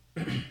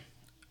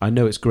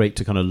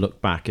kind of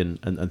look back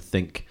and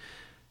think,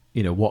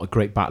 what a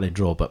great battling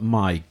draw. But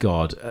my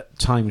God, at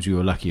times we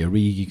were lucky.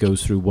 Origi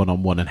goes through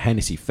one-on-one, and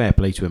Hennessy, fair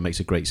play to him, makes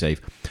a great save.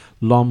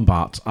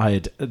 Lombard,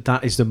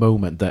 that is the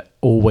moment that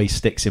always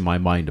sticks in my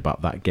mind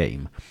about that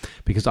game,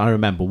 because I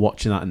remember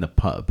watching that in the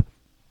pub,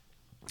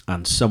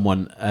 and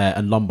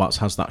and Lombard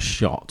has that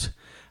shot,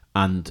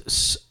 and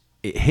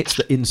it hits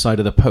the inside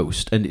of the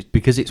post, and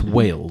because it's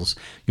Wales,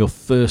 your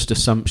first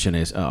assumption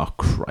is, oh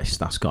Christ,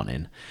 that's gone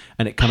in,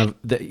 and it kind of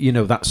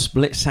that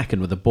split second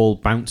where the ball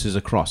bounces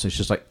across, it's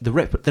just like the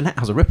net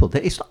has a ripple.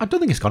 I don't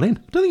think it's gone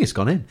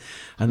in.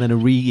 And then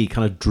Origi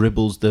kind of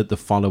dribbles the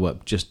follow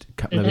up just a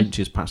couple of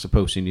inches past the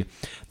post, and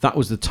that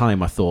was the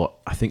time I thought,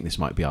 I think this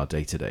might be our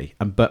day today.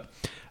 But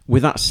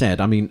with that said,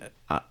 I mean,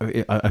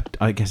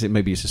 I guess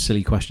maybe it's a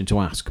silly question to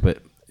ask,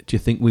 but do you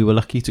think we were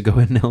lucky to go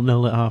in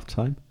 0-0 at half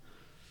time?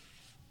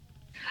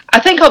 I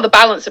think on the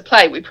balance of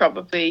play, we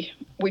probably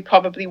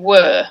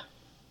were,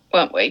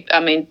 weren't we? I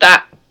mean,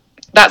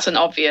 that's an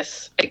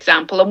obvious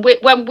example. And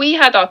when we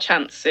had our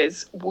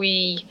chances,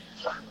 we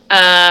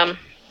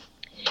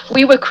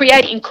were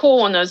creating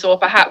corners or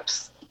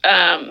perhaps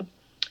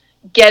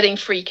getting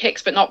free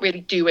kicks, but not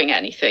really doing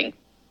anything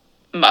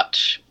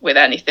much with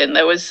anything.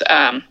 There was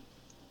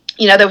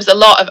there was a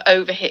lot of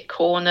overhit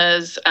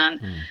corners and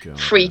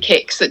free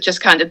kicks that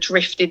just kind of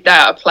drifted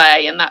out of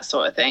play and that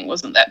sort of thing,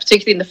 wasn't there?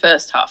 Particularly in the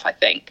first half, I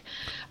think.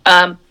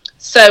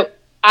 So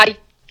I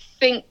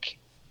think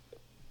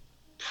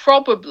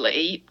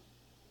probably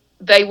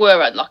they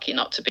were unlucky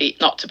not to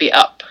be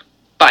up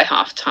by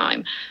half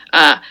time.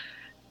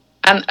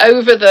 And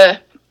over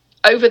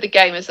the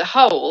game as a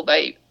whole,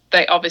 they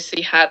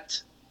obviously had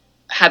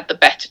the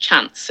better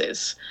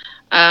chances.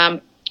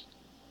 But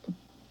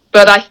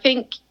I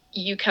think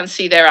you can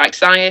see their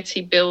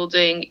anxiety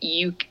building.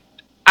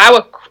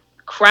 Our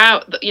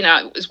crowd,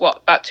 it was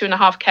about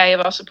 2.5K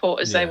of our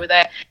supporters. They were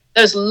there.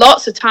 There's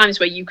lots of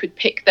times where you could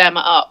pick them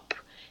up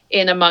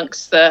in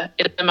amongst the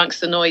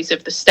noise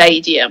of the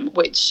stadium,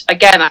 which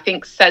again I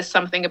think says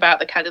something about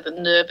the kind of the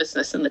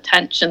nervousness and the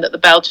tension that the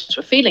Belgians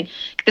were feeling,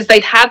 because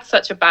they'd had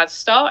such a bad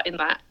start in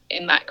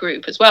that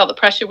group as well. The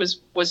pressure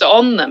was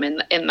on them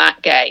in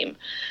that game.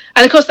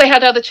 And of course, they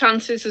had other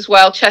chances as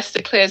well.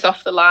 Chester clears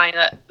off the line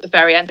at the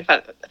very end. In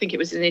fact, I think it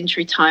was an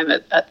injury time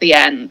at the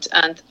end.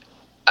 And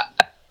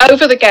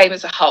over the game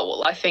as a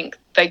whole, I think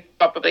they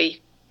probably,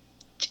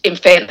 in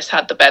fairness,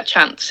 had the better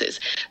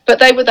chances. But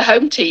they were the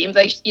home team.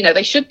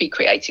 They should be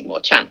creating more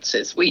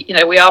chances. We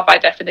are by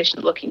definition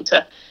looking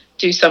to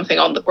do something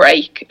on the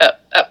break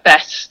at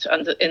best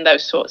in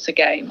those sorts of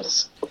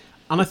games.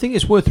 And I think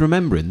it's worth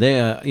remembering,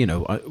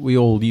 we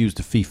all use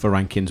the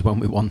FIFA rankings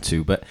when we want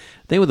to, but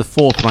they were the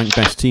 4th ranked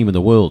best team in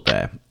the world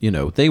there.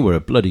 They were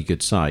a bloody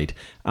good side.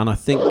 And I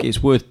think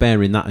it's worth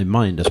bearing that in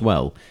mind as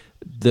well,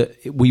 that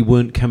we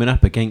weren't coming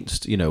up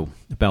against,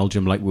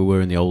 Belgium like we were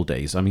in the old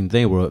days. I mean,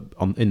 they were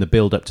in the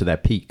build-up to their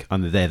peak,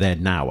 and they're there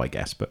now, I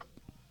guess, but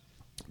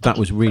that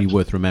was really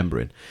worth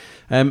remembering.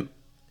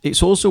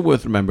 It's also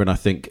worth remembering, I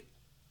think,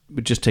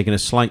 just taking a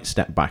slight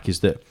step back, is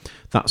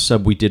that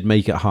sub we did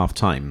make at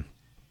half-time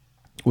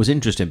was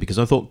interesting, because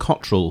I thought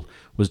Cottrell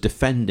was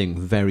defending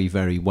very,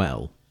 very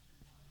well,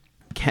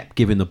 kept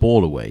giving the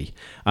ball away,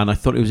 and I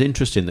thought it was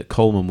interesting that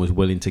Coleman was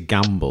willing to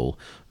gamble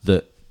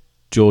that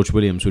George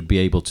Williams would be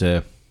able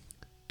to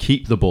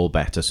keep the ball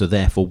better, so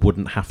therefore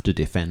wouldn't have to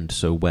defend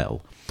so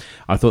well.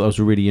 I thought that was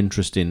a really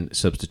interesting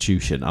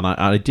substitution, and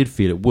I did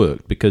feel it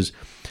worked, because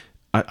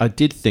I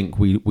did think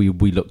we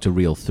looked a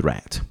real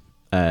threat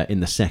in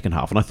the second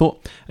half. And I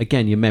thought,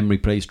 again, your memory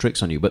plays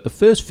tricks on you, but the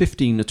first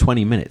 15 to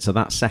 20 minutes of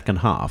that second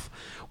half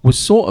was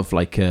sort of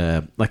like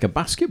a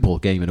basketball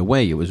game in a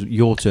way. It was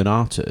your turn,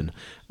 our turn.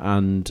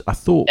 And I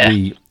thought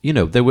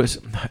there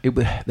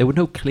were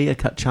no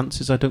clear-cut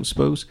chances, I don't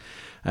suppose.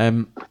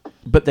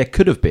 But there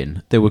could have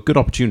been. There were good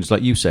opportunities,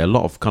 like you say, a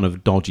lot of kind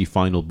of dodgy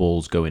final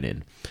balls going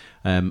in.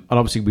 And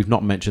obviously, we've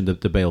not mentioned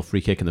the Bale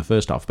free kick in the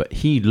first half, but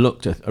he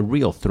looked a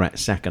real threat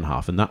second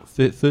half. And that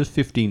first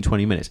 15,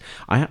 20 minutes,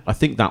 I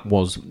think that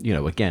was,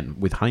 again,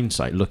 with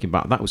hindsight, looking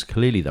back, that was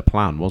clearly the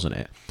plan, wasn't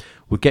it?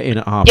 We'll get in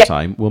at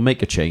half-time, we'll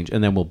make a change,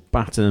 and then we'll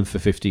batter them for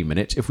 15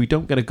 minutes. If we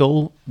don't get a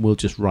goal, we'll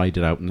just ride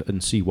it out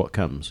and see what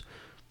comes.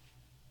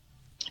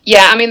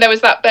 Yeah, I mean, there was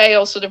that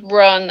Bale sort of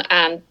run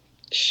and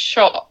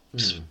shot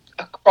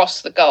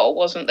across the goal,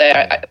 wasn't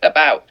there?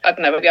 About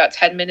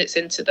 10 minutes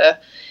into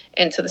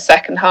the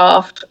second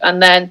half,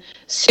 and then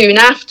soon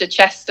after,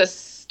 Chester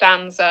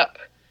stands up.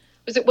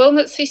 Was it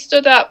Wilmots he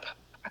stood up?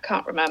 I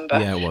can't remember.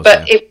 Yeah, it was.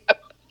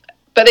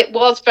 But it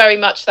was very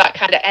much that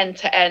kind of end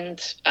to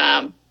end,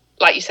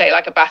 like you say,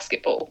 like a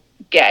basketball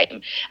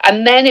game.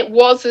 And then it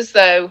was as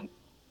though,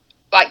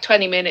 like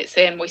 20 minutes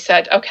in, we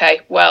said, okay,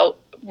 well,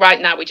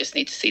 right now we just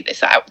need to see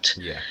this out.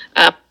 Yeah.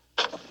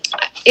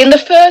 In the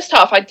first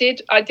half, I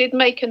did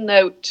make a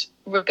note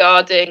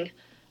regarding.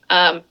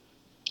 What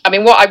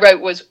I wrote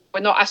was,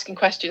 we're not asking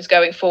questions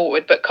going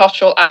forward, but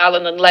Cottrell,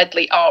 Allen and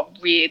Ledley are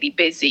really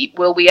busy.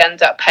 Will we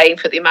end up paying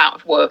for the amount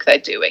of work they're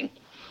doing?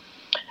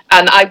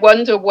 And I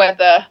wonder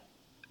whether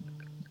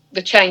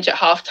the change at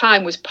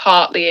half-time was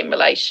partly in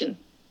relation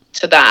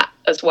to that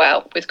as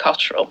well, with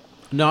Cottrell.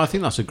 No, I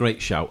think that's a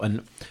great shout.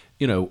 And,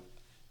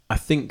 I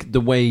think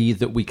the way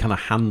that we kind of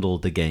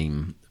handled the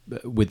game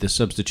with the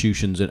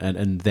substitutions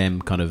and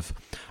them kind of,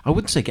 I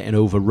wouldn't say getting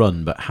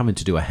overrun, but having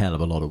to do a hell of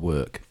a lot of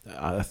work,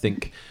 I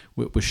think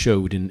was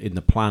showed in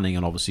the planning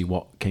and obviously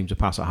what came to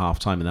pass at half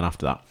time and then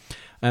after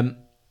that.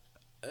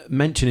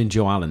 mentioning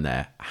Joe Allen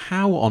there,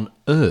 how on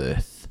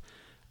earth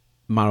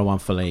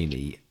Marouane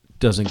Fellaini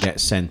doesn't get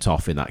sent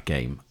off in that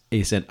game?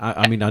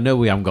 I mean, I know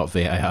we haven't got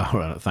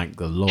VAR, thank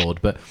the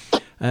Lord, but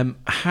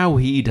how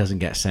he doesn't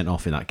get sent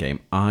off in that game,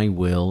 I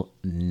will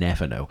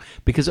never know.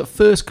 Because at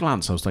first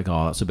glance, I was like,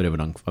 oh, that's a bit of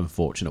an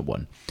unfortunate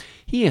one.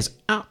 He has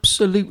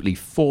absolutely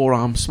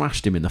forearm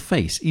smashed him in the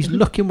face. He's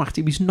looking at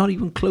him. He's not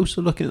even close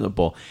to looking at the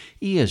ball.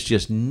 He has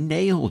just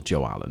nailed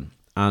Joe Allen.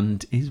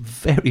 And he's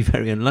very,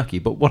 very unlucky.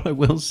 But what I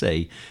will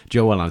say,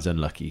 Joe Allen's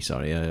unlucky,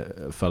 sorry.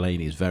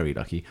 Fellaini is very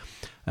lucky.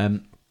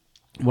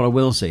 What I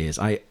will say is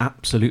I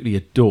absolutely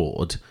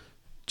adored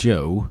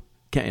Joe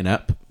getting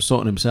up,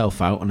 sorting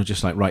himself out, and I'm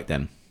just like, right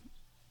then,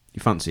 you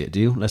fancy it, do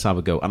you? Let's have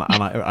a go. And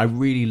I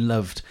really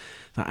loved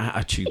that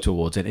attitude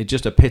towards it. It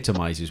just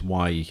epitomises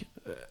why,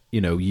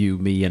 you,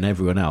 me, and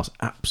everyone else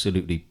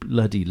absolutely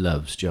bloody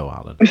loves Joe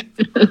Allen.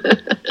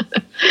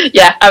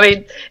 Yeah, I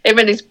mean, him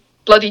and his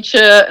bloody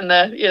shirt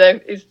and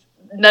his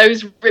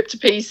nose ripped to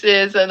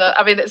pieces, and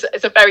I mean,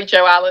 it's a very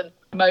Joe Allen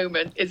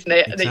moment, isn't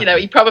it? Exactly. And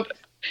he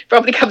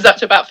probably comes up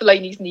to about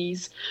Fellaini's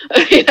knees.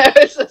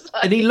 It's just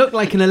like... And he looked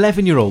like an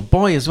 11-year-old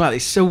boy as well.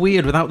 It's so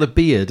weird without the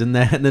beard and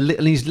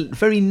his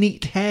very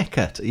neat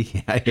haircut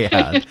he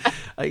had.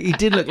 He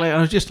did look like, I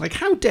was just like,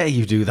 how dare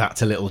you do that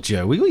to little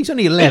Joe? He's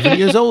only 11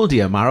 years old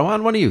here,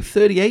 Marouane. What are you,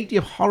 38,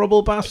 you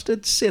horrible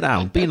bastard? Sit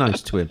down, be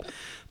nice to him.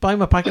 Buy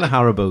him a packet of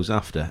Haribos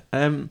after.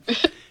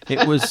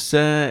 It was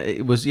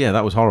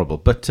that was horrible.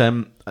 But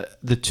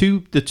the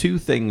two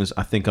things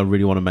I think I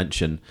really want to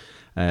mention,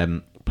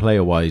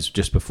 player-wise,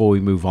 just before we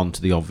move on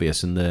to the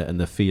obvious and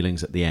the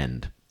feelings at the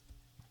end.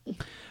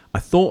 I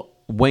thought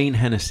Wayne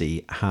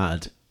Hennessy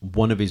had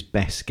one of his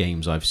best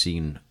games I've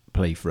seen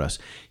play for us.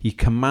 He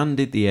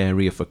commanded the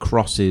area for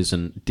crosses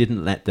and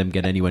didn't let them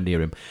get anywhere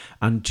near him.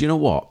 And do you know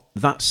what?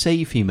 That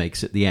save he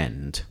makes at the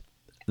end,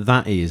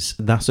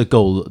 that's a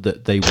goal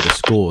that they would have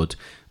scored,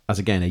 as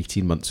again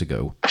 18 months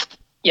ago.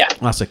 Yeah.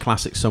 That's a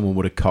classic. Someone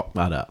would have cocked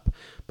that up.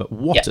 But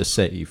what a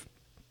save.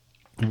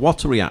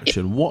 What a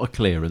reaction. What a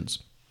clearance.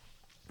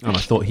 And I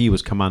thought he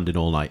was commanding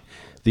all night.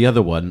 The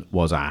other one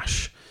was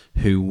Ash,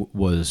 who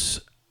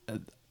was,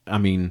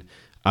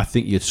 I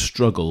think you'd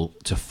struggle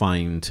to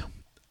find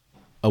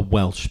a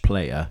Welsh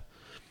player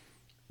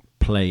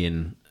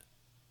playing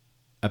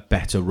a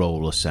better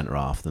role as centre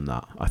half than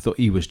that. I thought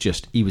he was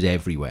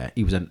everywhere.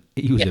 He was an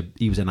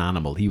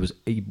animal.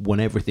 He won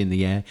everything in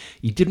the air.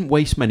 He didn't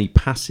waste many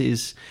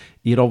passes.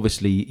 He had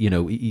obviously,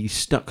 he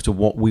stuck to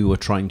what we were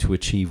trying to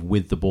achieve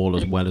with the ball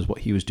as well as what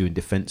he was doing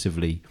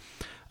defensively.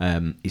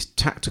 His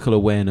tactical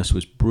awareness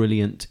was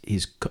brilliant.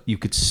 You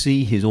could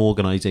see his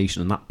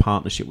organisation and that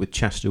partnership with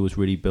Chester was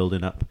really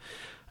building up.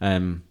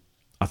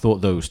 I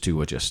thought those two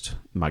were just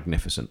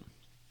magnificent.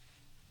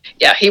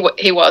 Yeah, he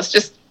was.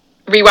 Just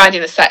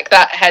rewinding a sec,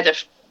 that header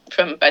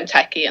from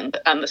Benteke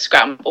and the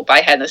scramble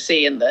by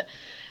Hennessy and the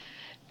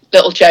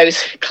little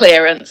Joe's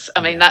clearance.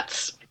 I mean,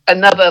 that's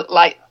another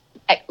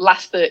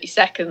last 30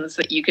 seconds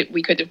that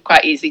we could have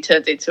quite easily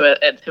turned into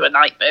a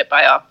nightmare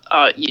by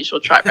our usual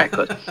track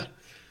record.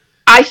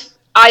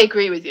 I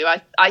agree with you.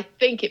 I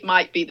think it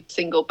might be the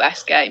single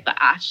best game that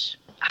Ash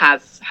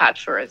has had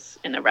for us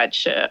in a red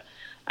shirt.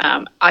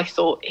 I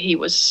thought he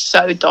was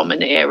so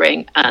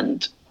domineering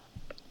and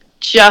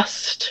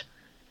just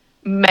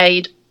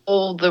made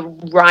all the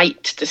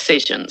right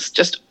decisions,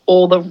 just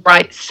all the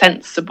right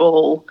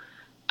sensible,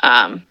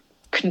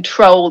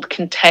 controlled,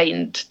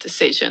 contained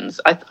decisions.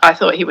 I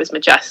thought he was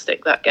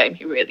majestic that game.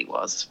 He really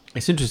was.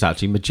 It's interesting,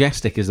 actually.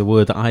 Majestic is the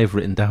word that I've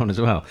written down as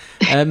well.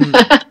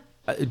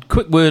 A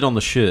quick word on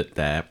the shirt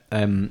there.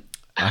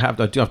 I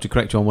do have to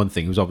correct you on one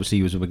thing.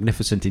 He was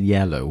magnificent in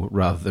yellow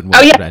rather than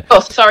red.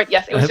 Oh, sorry.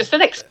 Yes, it was just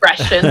an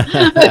expression.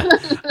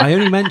 I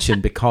only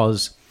mentioned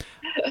because,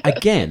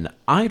 again,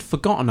 I'd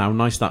forgotten how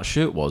nice that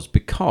shirt was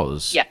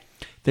because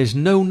there's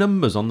no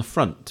numbers on the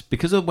front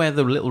because of where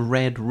the little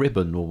red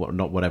ribbon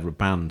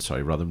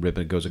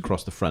ribbon goes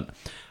across the front.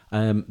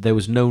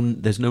 There's no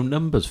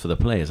numbers for the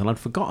players, and I'd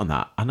forgotten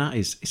that. And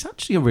it's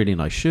actually a really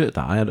nice shirt.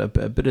 That I had a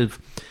bit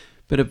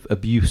of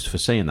abuse for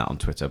saying that on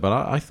Twitter, but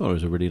I thought it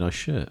was a really nice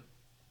shirt.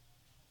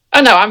 Oh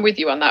no, I'm with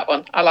you on that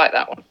one. I like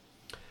that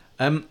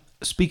one.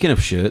 Speaking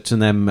of shirts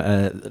and them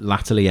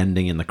latterly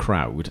ending in the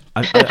crowd,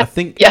 I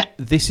think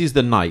this is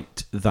the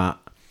night that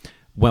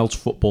Welsh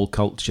football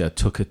culture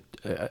took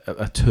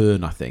a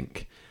turn, I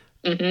think.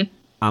 Mm-hmm.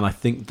 And I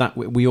think that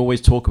we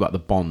always talk about the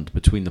bond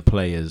between the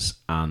players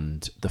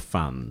and the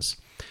fans,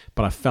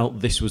 but I felt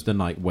this was the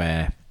night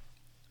where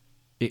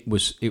it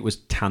was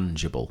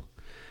tangible.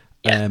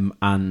 Yeah.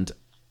 And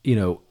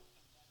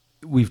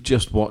we've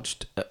just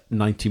watched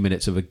 90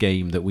 minutes of a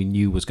game that we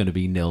knew was going to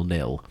be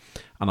 0-0,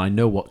 and I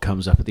know what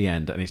comes up at the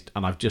end,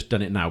 and I've just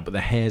done it now, but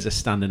the hairs are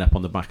standing up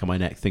on the back of my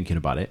neck thinking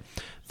about it.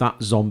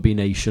 That Zombie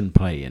Nation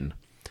playing,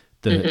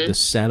 the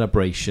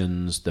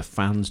celebrations, the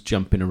fans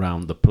jumping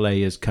around, the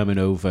players coming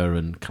over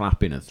and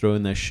clapping and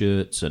throwing their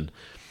shirts, and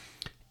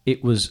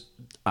it was.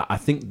 I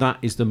think that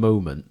is the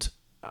moment,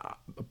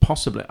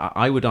 possibly.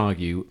 I would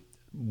argue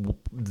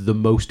the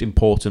most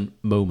important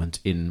moment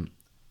in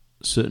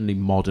certainly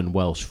modern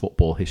Welsh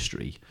football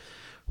history,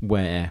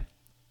 where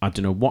I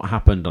don't know what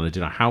happened and I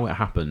don't know how it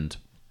happened,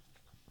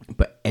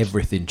 but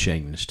everything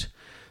changed.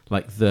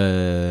 Like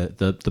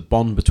the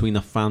bond between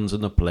the fans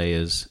and the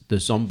players, the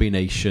Zombie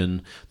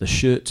Nation, the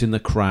shirts in the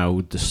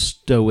crowd, the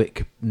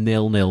stoic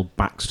 0-0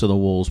 backs to the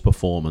walls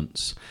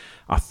performance.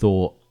 I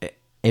thought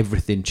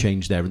everything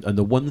changed there. And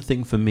the one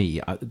thing for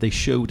me, they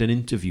showed an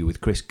interview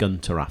with Chris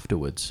Gunter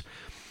afterwards,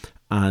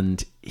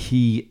 and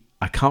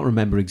I can't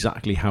remember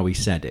exactly how he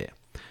said it,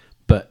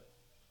 but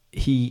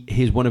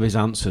one of his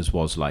answers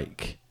was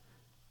like,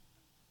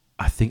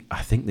 I think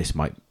this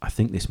might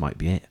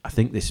be it. I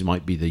think this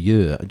might be the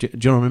year. Do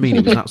you know what I mean?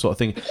 It was that sort of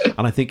thing.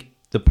 And I think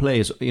the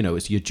players,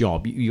 it's your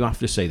job. You have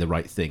to say the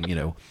right thing.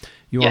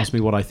 You ask me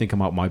what I think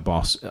about my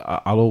boss.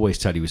 I'll always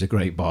tell you he's a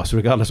great boss,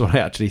 regardless of what I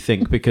actually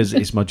think, because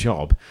it's my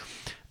job.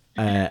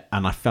 And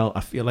I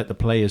feel like the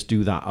players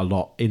do that a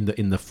lot in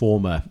the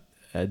former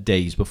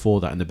days before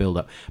that in the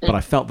build-up. But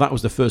I felt that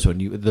was the first one.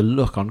 The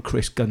look on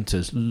Chris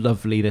Gunter's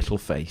lovely little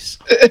face,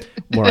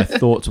 where I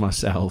thought to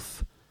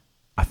myself,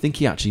 I think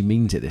he actually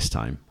means it this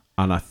time.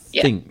 And I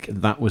think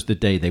that was the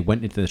day they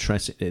went into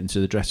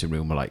the dressing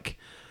room. We're like,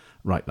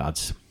 right,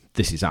 lads,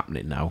 this is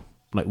happening now.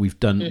 Like we've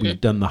done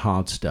the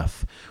hard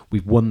stuff.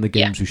 We've won the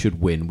games we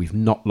should win. We've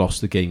not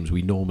lost the games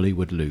we normally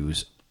would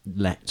lose.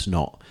 Let's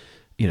not,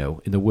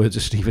 in the words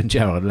of Stephen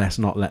Gerrard, let's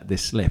not let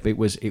this slip. It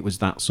was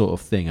that sort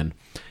of thing, and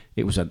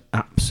it was an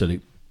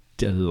absolute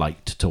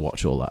delight to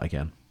watch all that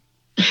again.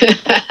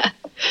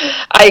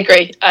 I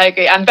agree.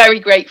 I'm very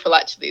grateful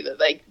actually that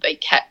they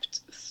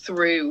kept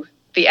through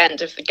the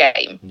end of the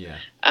game.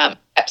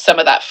 Kept some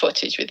of that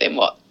footage within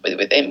what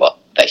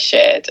they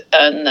shared,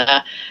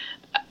 and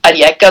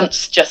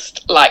Gunt's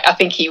just like, I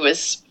think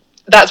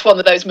that's one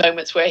of those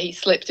moments where he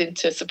slipped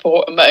into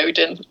supporter mode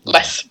and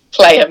less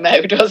player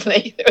mode, wasn't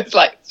he? It was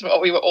like it's what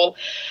we were all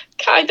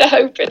kind of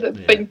hoping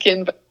and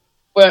thinking, but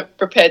weren't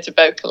prepared to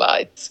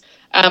vocalise.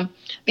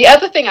 The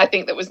other thing I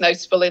think that was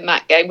noticeable in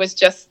that game was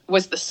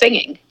the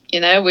singing.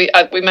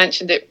 We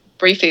mentioned it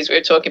briefly as we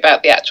were talking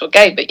about the actual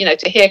game, but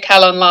to hear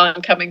Calon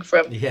Lyon coming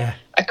from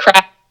a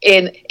crowd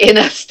in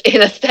a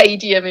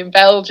stadium in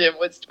Belgium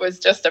was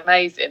just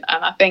amazing.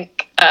 And I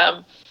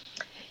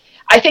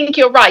think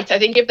you're right. I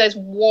think if there's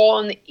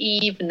one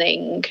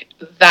evening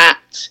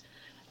that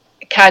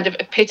kind of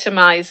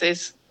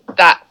epitomises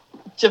that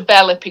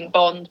developing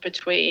bond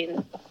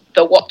between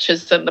the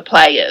watchers and the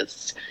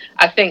players,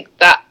 I think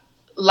that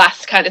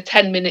last kind of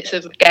 10 minutes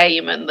of the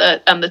game and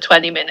the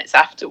 20 minutes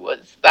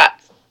afterwards,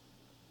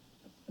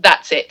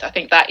 that's it. I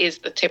think that is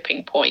the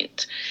tipping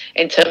point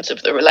in terms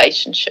of the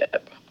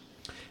relationship.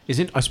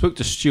 I spoke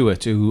to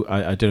Stuart, who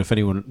I don't know if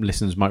anyone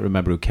listeners might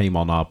remember, who came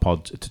on our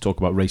pod to talk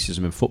about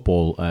racism in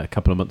football a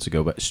couple of months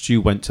ago. But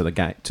Stu went to the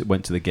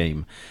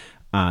game,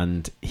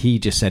 and he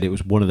just said it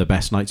was one of the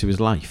best nights of his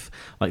life.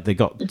 Like they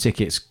got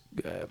tickets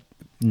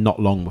not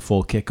long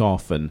before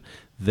kick-off, and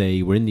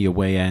they were in the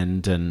away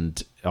end,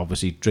 and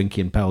obviously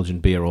drinking Belgian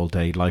beer all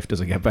day. Life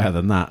doesn't get better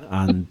than that.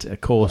 And of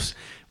course,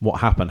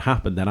 what happened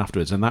then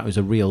afterwards, and that was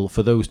a real,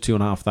 for those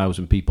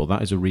 2,500 people,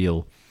 that is a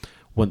real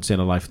once in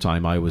a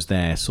lifetime I was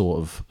there sort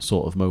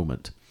of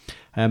moment.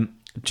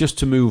 Just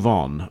to move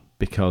on,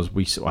 because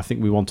I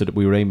think we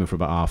were aiming for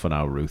about half an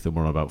hour, Ruth, and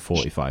we're on about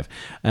 45.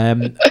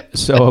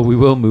 So we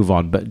will move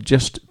on, but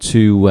just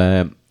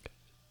to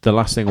the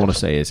last thing I want to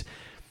say is,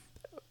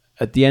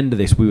 at the end of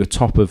this, we were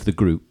top of the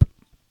group.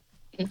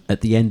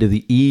 At the end of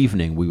the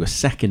evening, we were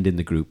second in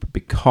the group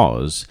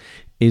because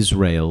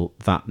Israel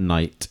that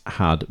night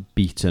had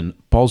beaten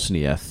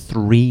Bosnia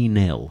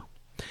 3-0.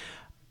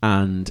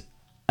 And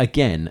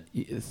again,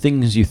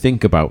 things you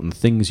think about and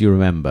things you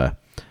remember.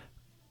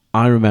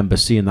 I remember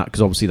seeing that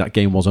because obviously that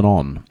game wasn't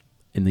on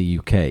in the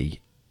UK.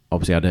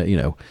 Obviously, I had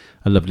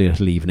a lovely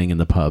little evening in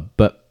the pub,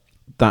 but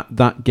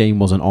that game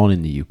wasn't on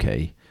in the UK.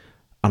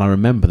 And I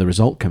remember the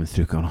result coming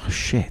through, going, "Oh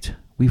shit,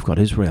 we've got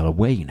Israel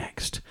away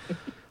next.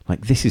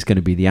 Like this is going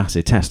to be the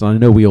acid test." And I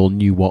know we all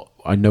knew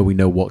we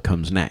know what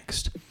comes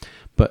next,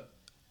 but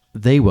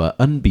they were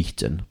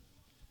unbeaten.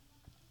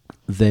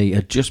 They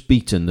had just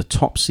beaten the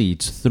top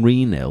seeds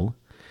 3-0.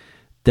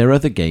 Their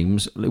other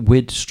games,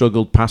 we'd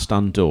struggled past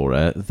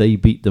Andorra. They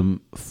beat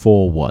them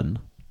 4-1.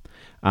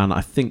 And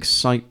I think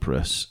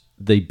Cyprus,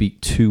 they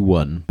beat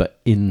 2-1, but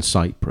in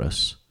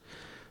Cyprus.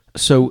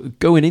 So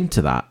going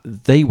into that,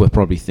 they were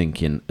probably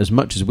thinking, as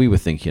much as we were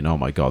thinking, oh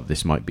my God,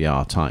 this might be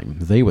our time,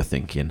 they were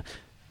thinking,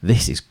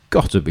 this has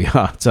got to be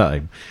our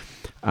time.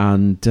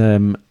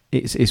 And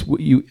it's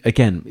you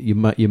again,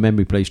 your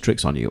memory plays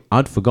tricks on you.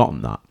 I'd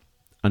forgotten that.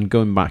 And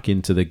going back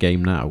into the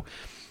game now,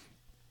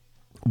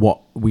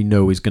 what we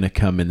know is going to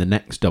come in the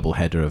next double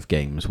header of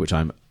games, which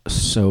I'm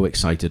so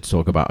excited to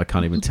talk about, I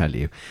can't even tell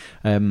you.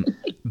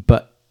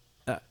 But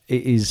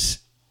it is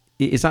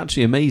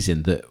actually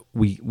amazing that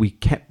we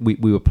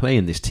were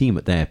playing this team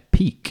at their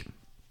peak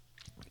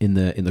in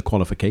the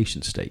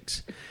qualification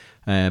stakes,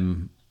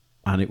 and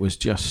it was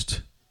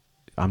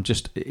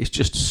it's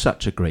just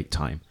such a great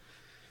time.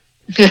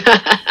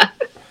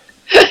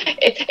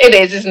 It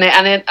is, isn't it?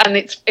 And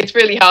it's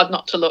really hard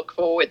not to look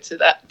forward to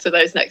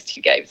those next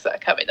 2 games that are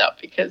coming up,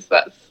 because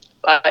that's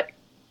like,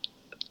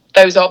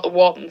 those are the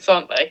ones,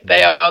 aren't they?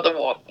 They are the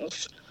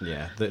ones.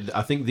 Yeah,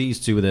 I think these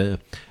two are the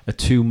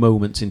 2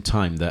 moments in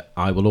time that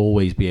I will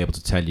always be able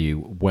to tell you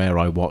where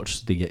I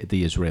watched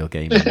the Israel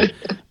game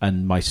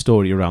and my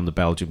story around the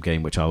Belgium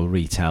game, which I'll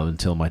retell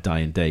until my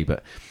dying day.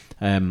 But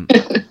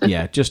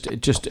yeah,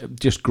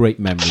 just great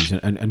memories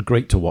and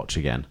great to watch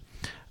again.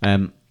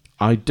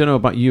 I don't know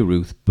about you,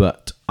 Ruth,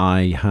 but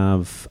I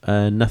have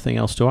nothing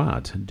else to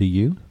add. Do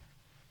you?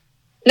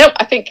 No,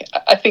 I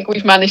think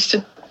we've managed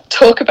to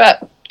talk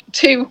about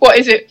 2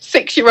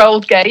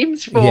 6-year-old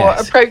games for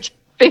approaching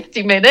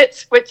 50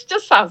 minutes, which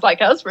just sounds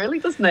like us, really,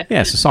 doesn't it?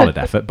 Yeah, it's a solid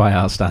effort by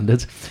our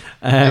standards.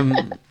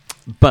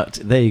 But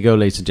there you go,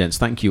 ladies and gents.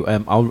 Thank you.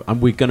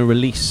 We're going to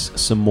release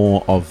some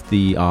more of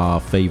our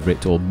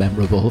favourite or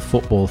memorable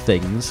football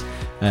things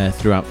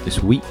throughout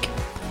this week,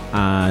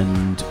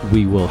 and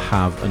we will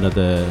have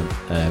another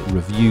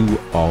review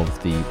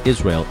of the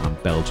Israel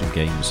and Belgium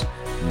games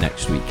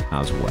next week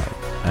as well.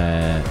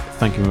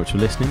 Thank you very much for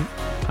listening,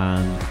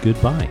 and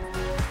goodbye.